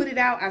 I put it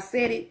out, I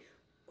said it.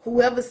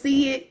 Whoever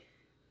see it,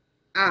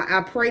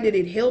 I pray that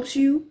it helps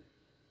you.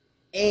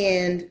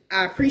 And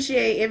I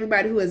appreciate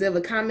everybody who has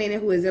ever commented,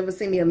 who has ever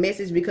sent me a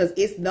message, because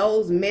it's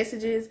those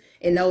messages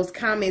and those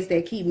comments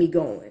that keep me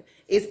going.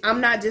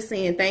 I'm not just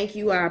saying thank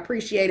you, I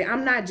appreciate it.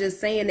 I'm not just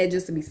saying that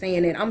just to be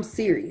saying that. I'm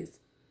serious.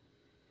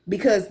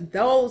 Because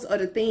those are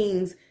the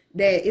things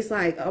that it's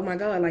like, oh my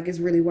God, like, it's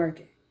really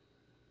working.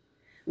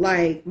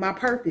 Like, my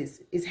purpose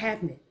is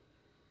happening.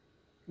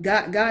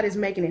 God is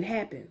making it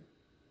happen.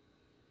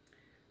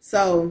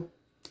 So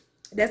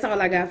that's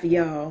all I got for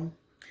y'all.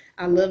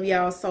 I love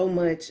y'all so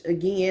much.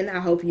 Again, I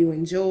hope you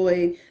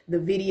enjoyed. The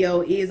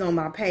video is on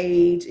my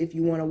page if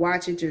you want to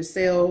watch it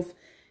yourself.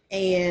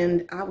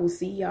 And I will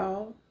see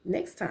y'all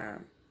next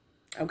time.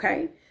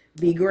 Okay?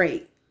 Be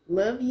great.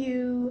 Love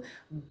you.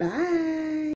 Bye.